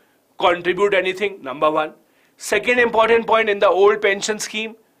to contribute anything, number one. Second important point, in the old pension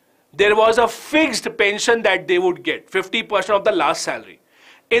scheme, there was a fixed pension that they would get, 50% of the last salary.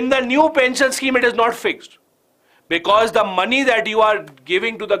 In the new pension scheme, it is not fixed, because the money that you are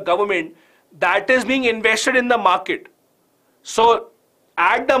giving to the government, that is being invested in the market. So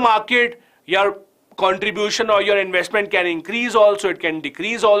at the market, your contribution or your investment can increase also, it can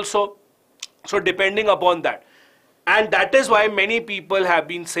decrease also. So depending upon that. And that is why many people have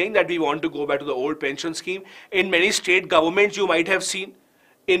been saying that we want to go back to the old pension scheme. In many state governments, you might have seen,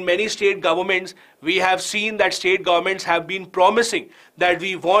 in many state governments, we have seen that state governments have been promising that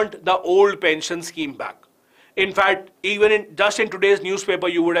we want the old pension scheme back. In fact, even just in today's newspaper,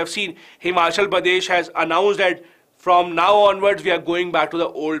 you would have seen Himachal Pradesh has announced that from now onwards, we are going back to the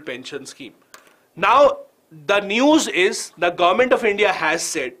old pension scheme. Now, the news is the government of India has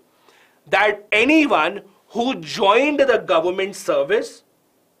said that anyone who joined the government service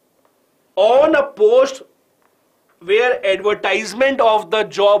on a post where advertisement of the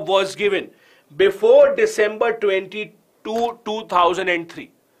job was given before December 22,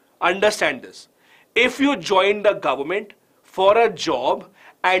 2003. Understand this. If you join the government for a job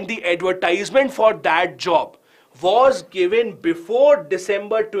and the advertisement for that job was given before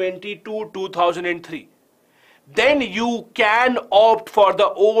December 22, 2003, then you can opt for the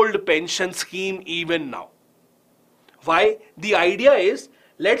old pension scheme even now. Why? The idea is,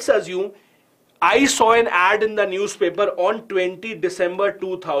 let's assume I saw an ad in the newspaper on 20 December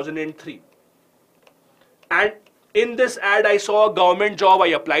 2003. And in this ad, I saw a government job, I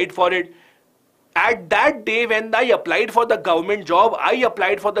applied for it. At that day when I applied for the government job, I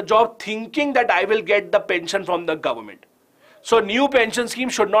applied for the job thinking that I will get the pension from the government. So new pension scheme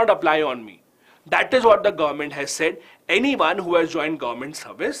should not apply on me. That is what the government has said. Anyone who has joined government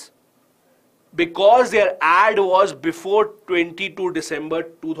service, because their ad was before 22 December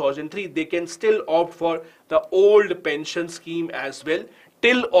 2003, they can still opt for the old pension scheme as well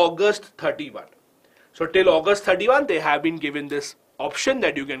till August 31. So till August 31, they have been given this option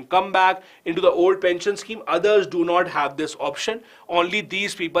that you can come back into the old pension scheme. Others do not have this option. Only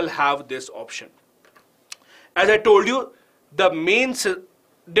these people have this option. As I told you, the main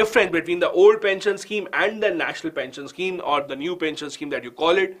difference between the old pension scheme and the national pension scheme, or the new pension scheme that you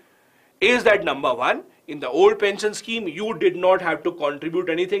call it, is that number one, in the old pension scheme, you did not have to contribute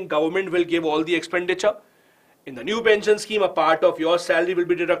anything. Government will give all the expenditure. In the new pension scheme, a part of your salary will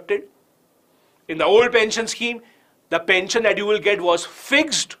be deducted. In the old pension scheme, the pension that you will get was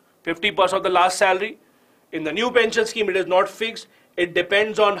fixed, 50% of the last salary. In the new pension scheme, it is not fixed. It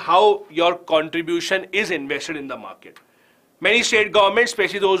depends on how your contribution is invested in the market. Many state governments,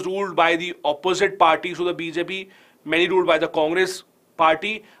 especially those ruled by the opposite parties to the BJP, many ruled by the Congress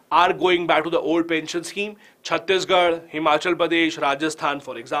party, are going back to the old pension scheme. Chhattisgarh, Himachal Pradesh, Rajasthan,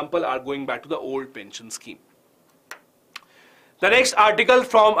 for example, are going back to the old pension scheme. The next article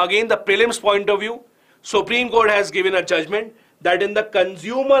from, again, the prelims point of view, Supreme Court has given a judgment that in the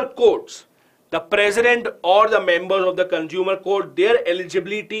consumer courts, the president or the members of the consumer court, their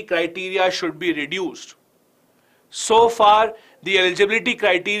eligibility criteria should be reduced. So far, the eligibility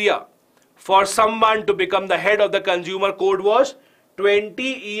criteria for someone to become the head of the consumer court was 20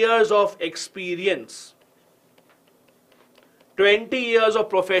 years of experience. 20 years of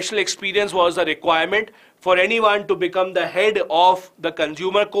professional experience was the requirement for anyone to become the head of the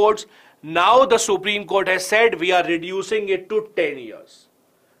consumer courts. Now the Supreme Court has said we are reducing it to 10 years.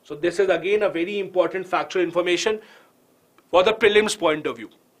 So this is again a very important factual information for the prelims point of view.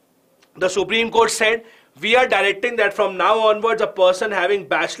 The Supreme Court said we are directing that from now onwards a person having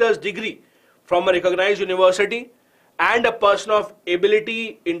bachelor's degree from a recognized university and a person of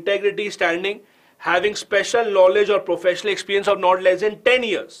ability, integrity, standing, having special knowledge or professional experience of not less than 10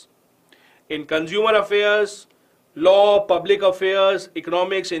 years in consumer affairs, law, public affairs,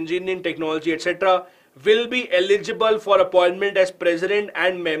 economics, engineering, technology, etc. will be eligible for appointment as president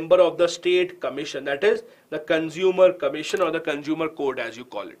and member of the state commission, that is the consumer commission or the consumer court as you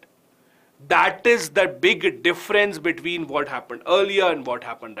call it. That is the big difference between what happened earlier and what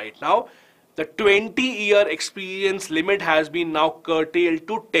happened right now. The 20-year experience limit has been now curtailed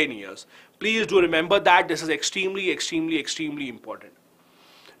to 10 years. Please do remember that. This is extremely, extremely, extremely important.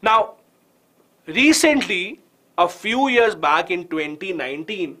 Now, recently, a few years back in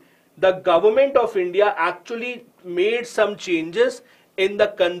 2019, the government of India actually made some changes in the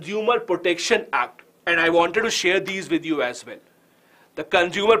Consumer Protection Act. And I wanted to share these with you as well. The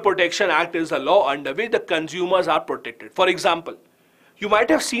Consumer Protection Act is a law under which the consumers are protected. For example, you might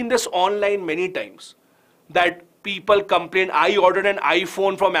have seen this online many times, that people complain, I ordered an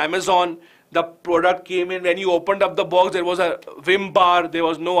iPhone from Amazon, the product came in, when you opened up the box, there was a Vim bar, there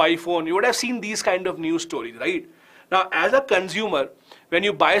was no iPhone. You would have seen these kind of news stories, right? Now, as a consumer, when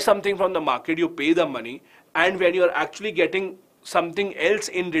you buy something from the market, you pay the money, and when you are actually getting something else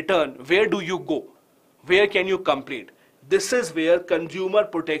in return, where do you go? Where can you complain? This is where consumer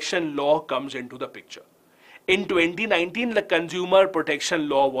protection law comes into the picture. In 2019, the consumer protection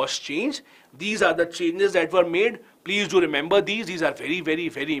law was changed. These are the changes that were made. Please do remember these. These are very, very,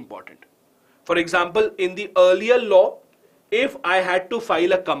 very important. For example, in the earlier law, if I had to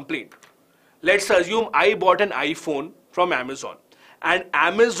file a complaint, let's assume I bought an iPhone from Amazon, and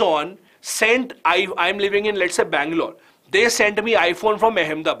Amazon sent, I'm living in, let's say, Bangalore. They sent me iPhone from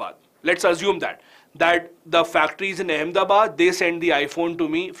Ahmedabad. Let's assume that. that the factories in Ahmedabad, they send the iPhone to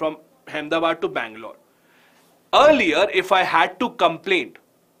me from Ahmedabad to Bangalore. Earlier, if I had to complain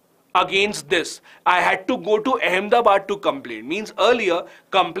against this, I had to go to Ahmedabad to complain. Means earlier,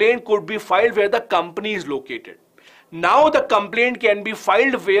 complaint could be filed where the company is located. Now the complaint can be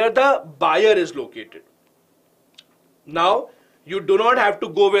filed where the buyer is located. Now, you do not have to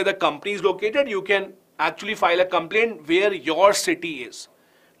go where the company is located. You can actually file a complaint where your city is.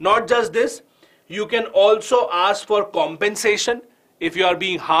 Not just this, you can also ask for compensation if you are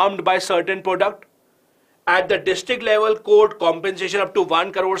being harmed by certain product. At the district level court, compensation up to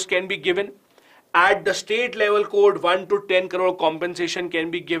 1 crore can be given. At the state level court, 1 to 10 crore compensation can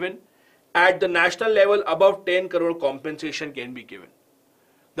be given. At the national level, above 10 crore compensation can be given.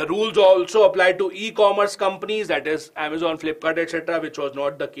 The rules also apply to e-commerce companies, that is Amazon, Flipkart, etc., which was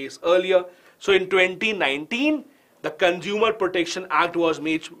not the case earlier. So in 2019, the Consumer Protection Act was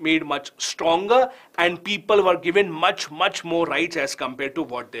made much stronger and people were given much more rights as compared to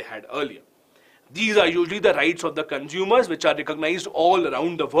what they had earlier. These are usually the rights of the consumers which are recognized all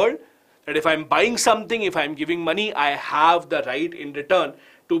around the world. That if I'm buying something, if I'm giving money, I have the right in return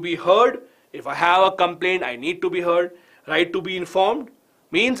to be heard. If I have a complaint, I need to be heard. Right to be informed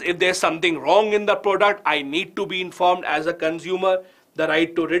means if there's something wrong in the product, I need to be informed as a consumer. The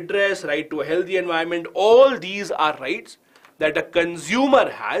right to redress, right to a healthy environment, all these are rights that a consumer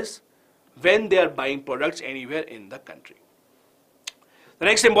has when they are buying products anywhere in the country. The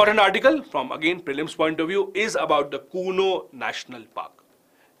next important article from, again, prelims point of view is about the Kuno National Park.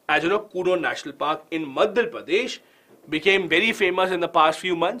 As you know, Kuno National Park in Madhya Pradesh became very famous in the past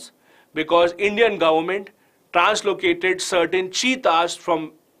few months because Indian government translocated certain cheetahs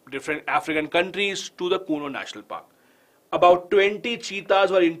from different African countries to the Kuno National Park. About 20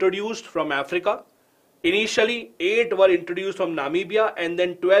 cheetahs were introduced from Africa. Initially, 8 were introduced from Namibia and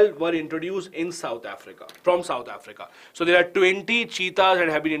then 12 were introduced in South Africa, from South Africa. So there are 20 cheetahs that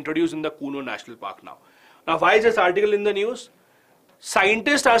have been introduced in the Kuno National Park now. Now, why is this article in the news?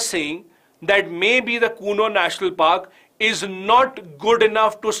 Scientists are saying that maybe the Kuno National Park is not good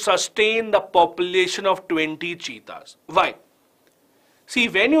enough to sustain the population of 20 cheetahs. Why? See,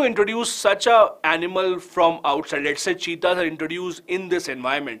 when you introduce such an animal from outside, let's say cheetahs are introduced in this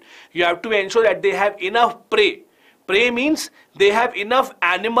environment, you have to ensure that they have enough prey. Prey means they have enough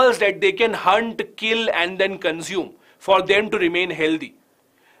animals that they can hunt, kill and then consume for them to remain healthy.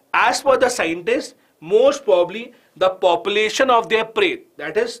 As per the scientists, most probably the population of their prey,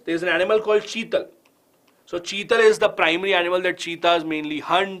 that is, there is an animal called cheetal. So cheetal is the primary animal that cheetahs mainly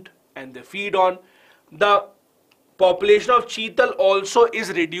hunt and they feed on. The population of cheetal also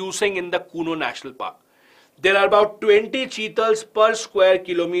is reducing in the Kuno National Park. There are about 20 cheetals per square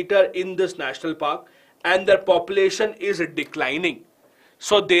kilometer in this national park and their population is declining.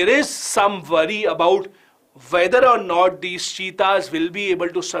 So there is some worry about whether or not these cheetahs will be able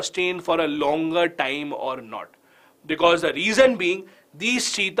to sustain for a longer time or not. Because the reason being,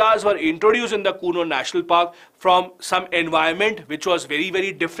 these cheetahs were introduced in the Kuno National Park from some environment which was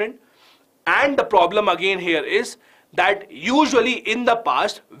very different. And the problem again here is that usually in the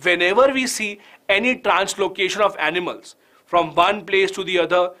past, whenever we see any translocation of animals from one place to the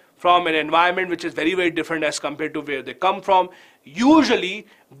other, from an environment which is very different as compared to where they come from, usually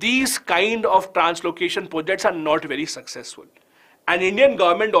these kind of translocation projects are not very successful. And Indian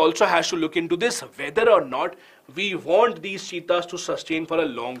government also has to look into this, whether or not we want these cheetahs to sustain for a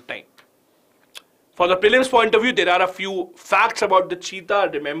long time. For the prelims point of view, there are a few facts about the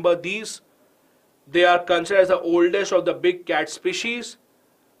cheetah. Remember these. They are considered as the oldest of the big cat species.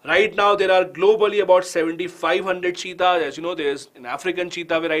 Right now, there are globally about 7,500 cheetahs. As you know, there is an African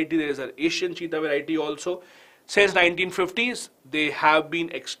cheetah variety, there is an Asian cheetah variety also. Since 1950s, they have been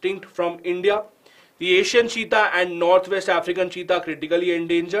extinct from India. The Asian cheetah and Northwest African cheetah are critically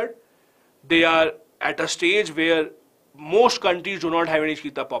endangered. They are at a stage where most countries do not have any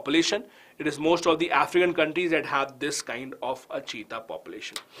cheetah population. It is most of the African countries that have this kind of a cheetah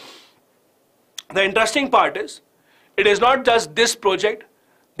population. The interesting part is, it is not just this project.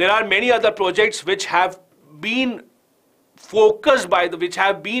 There are many other projects which have been focused which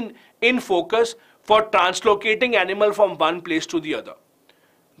have been in focus for translocating animal from one place to the other.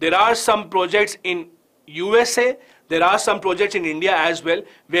 There are some projects in USA, there are some projects in India as well,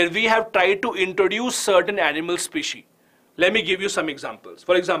 where we have tried to introduce certain animal species. Let me give you some examples.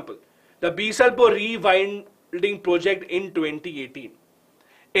 For example, the Bisalpo rewilding project in 2018.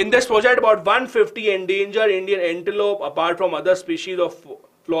 In this project, about 150 endangered Indian antelope, apart from other species of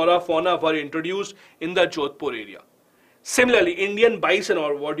flora, fauna, were introduced in the Jodhpur area. Similarly, Indian bison,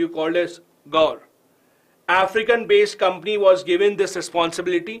 or what you call as gaur, African-based company was given this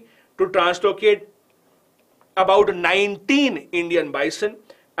responsibility to translocate about 19 Indian bison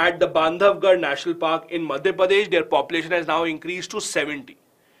at the Bandhavgarh National Park in Madhya Pradesh. Their population has now increased to 70.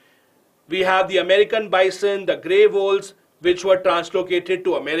 We have the American bison, the grey wolves, which were translocated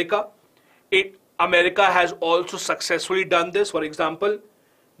to America. America has also successfully done this. For example,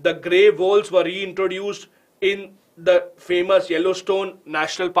 the grey wolves were reintroduced in the famous Yellowstone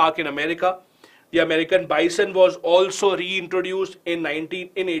National Park in America. The American bison was also reintroduced in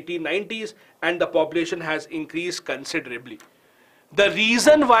 1890s, and the population has increased considerably. The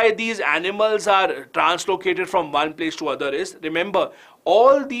reason why these animals are translocated from one place to other is, remember,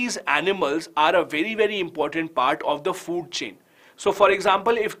 all these animals are a very, very important part of the food chain. So for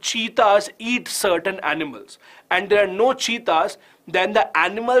example, if cheetahs eat certain animals and there are no cheetahs, then the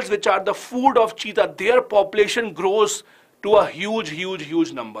animals which are the food of cheetah, their population grows to a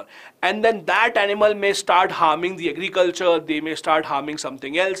huge number. And then that animal may start harming the agriculture, they may start harming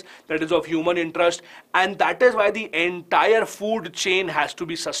something else that is of human interest, and that is why the entire food chain has to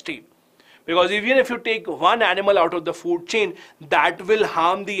be sustained. Because even if you take one animal out of the food chain, that will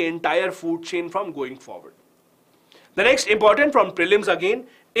harm the entire food chain from going forward. The next important from prelims again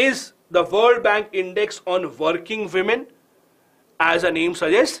is the World Bank Index on Working Women. As the name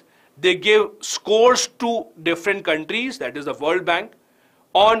suggests, they give scores to different countries, that is the World Bank,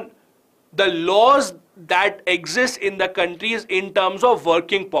 on the laws that exist in the countries in terms of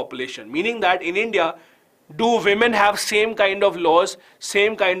working population. Meaning that in India, do women have same kind of laws,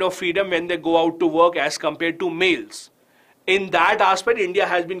 same kind of freedom when they go out to work as compared to males? In that aspect, India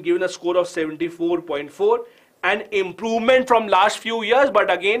has been given a score of 74.4, an improvement from last few years,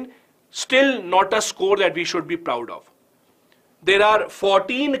 but again, still not a score that we should be proud of. There are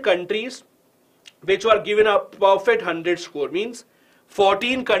 14 countries which were given a perfect 100 score, means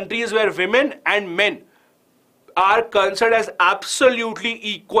 14 countries where women and men are considered as absolutely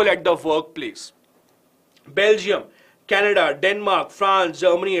equal at the workplace. Belgium, Canada, Denmark, France,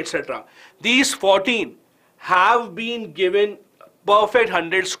 Germany, etc. These 14 have been given perfect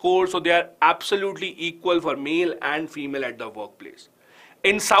 100 score, so they are absolutely equal for male and female at the workplace.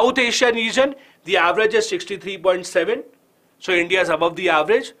 In South Asia region, the average is 63.7, so India is above the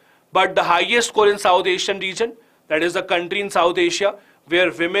average, but the highest score in South Asian region, that is the country in South Asia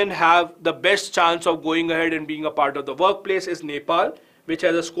where women have the best chance of going ahead and being a part of the workplace, is Nepal, which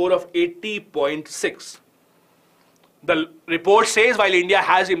has a score of 80.6. The report says while India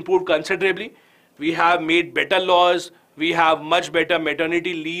has improved considerably, we have made better laws, we have much better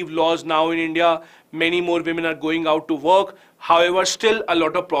maternity leave laws now in India, many more women are going out to work. However, still a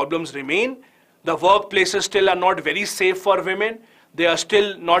lot of problems remain. The workplaces still are not very safe for women. They are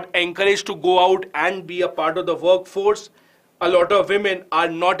still not encouraged to go out and be a part of the workforce. A lot of women are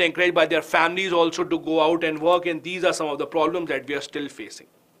not encouraged by their families also to go out and work, and these are some of the problems that we are still facing.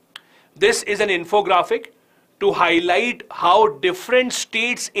 This is an infographic to highlight how different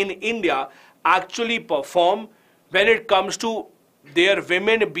states in India actually perform when it comes to their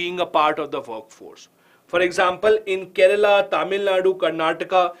women being a part of the workforce. For example, in Kerala, Tamil Nadu,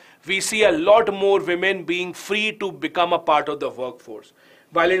 Karnataka, we see a lot more women being free to become a part of the workforce.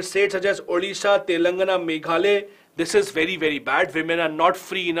 While in states such as Odisha, Telangana, Meghalaya, this is very, very bad. Women are not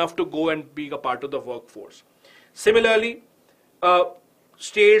free enough to go and be a part of the workforce. Similarly,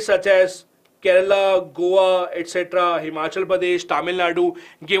 states such as Kerala, Goa, etc., Himachal Pradesh, Tamil Nadu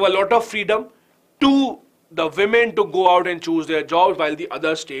give a lot of freedom to the women to go out and choose their jobs, while the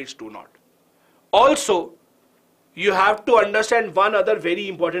other states do not. Also, you have to understand one other very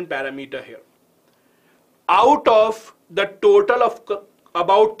important parameter here. Out of the total of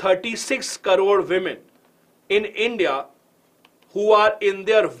about 36 crore women in India who are in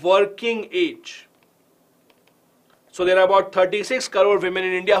their working age, so there are about 36 crore women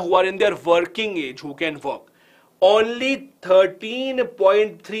in India who are in their working age, who can work. Only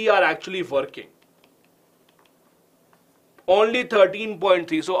 13.3 are actually working. Only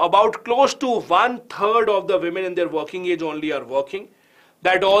 13.3. So about close to 1/3 of the women in their working age only are working.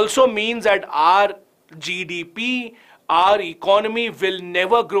 That also means that our GDP, our economy will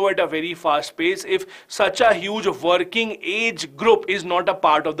never grow at a very fast pace if such a huge working age group is not a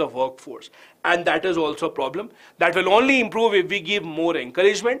part of the workforce. And that is also a problem. That will only improve if we give more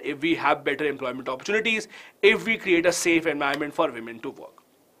encouragement, if we have better employment opportunities, if we create a safe environment for women to work.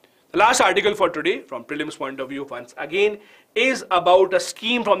 The last article for today, from prelims point of view once again, is about a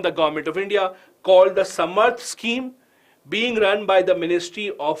scheme from the Government of India called the Samarth scheme, being run by the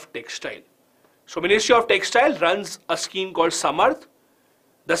Ministry of Textile. So Ministry of Textile runs a scheme called Samarth.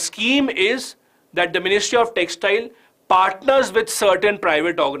 The scheme is that the Ministry of Textile partners with certain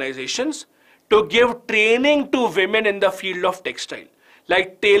private organizations to give training to women in the field of textile.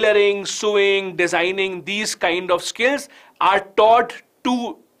 like tailoring, sewing, designing, these kind of skills are taught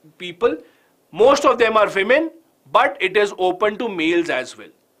to people. Most of them are women, but it is open to males as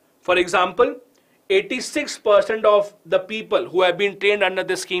well. For example, 86% of the people who have been trained under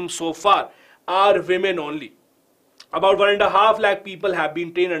this scheme so far are women only. About 1.5 lakh people have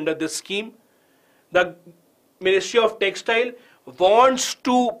been trained under this scheme. The Ministry of Textile wants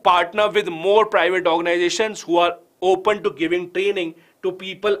to partner with more private organizations who are open to giving training to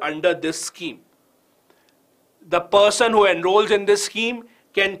people under this scheme. The person who enrolls in this scheme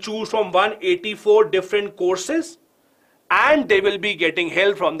can choose from 184 different courses, and they will be getting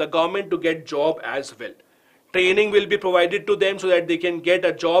help from the government to get job as well. Training will be provided to them so that they can get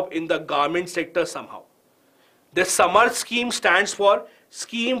a job in the garment sector somehow. This summer scheme stands for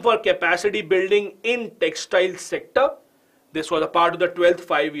Scheme for Capacity Building in Textile Sector. This was a part of the 12th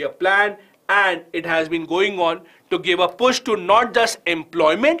 5-year plan, and it has been going on to give a push to not just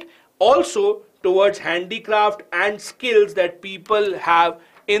employment, also towards handicraft and skills that people have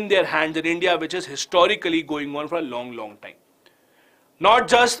in their hands in India, which is historically going on for a long time. Not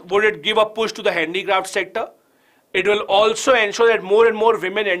just would it give a push to the handicraft sector, it will also ensure that more and more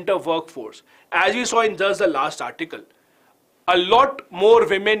women enter workforce. As we saw in just the last article, a lot more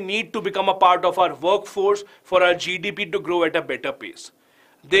women need to become a part of our workforce for our GDP to grow at a better pace.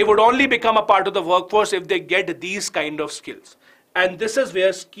 They would only become a part of the workforce if they get these kind of skills. And this is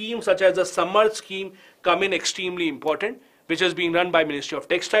where schemes such as the summer scheme come in extremely important, which is being run by Ministry of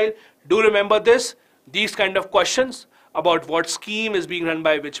Textile. Do remember this. These kind of questions about what scheme is being run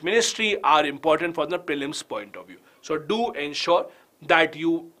by which ministry are important from the prelims point of view. So do ensure that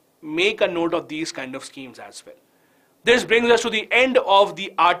you make a note of these kind of schemes as well. This brings us to the end of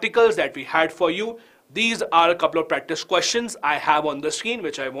the articles that we had for you. These are a couple of practice questions I have on the screen,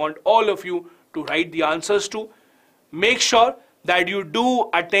 which I want all of you to write the answers to. Make sure that you do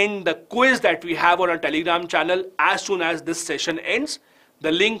attend the quiz that we have on our Telegram channel as soon as this session ends.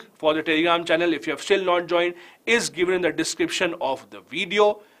 The link for the Telegram channel, if you have still not joined, is given in the description of the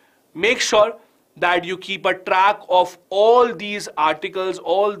video. Make sure that you keep a track of all these articles,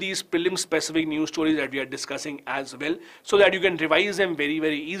 all these prelim specific news stories that we are discussing as well, so that you can revise them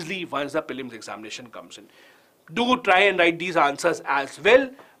very easily once the prelims examination comes in. Do try and write these answers as well.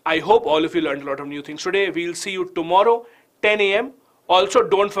 I hope all of you learned a lot of new things today. We'll see you tomorrow, 10 AM. Also,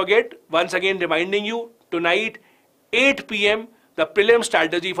 don't forget, once again reminding you, tonight, 8 PM, the prelim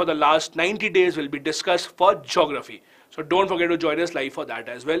strategy for the last 90 days will be discussed for geography. So don't forget to join us live for that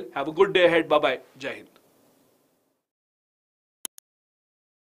as well. Have a good day ahead. Bye-bye. Jai Hind.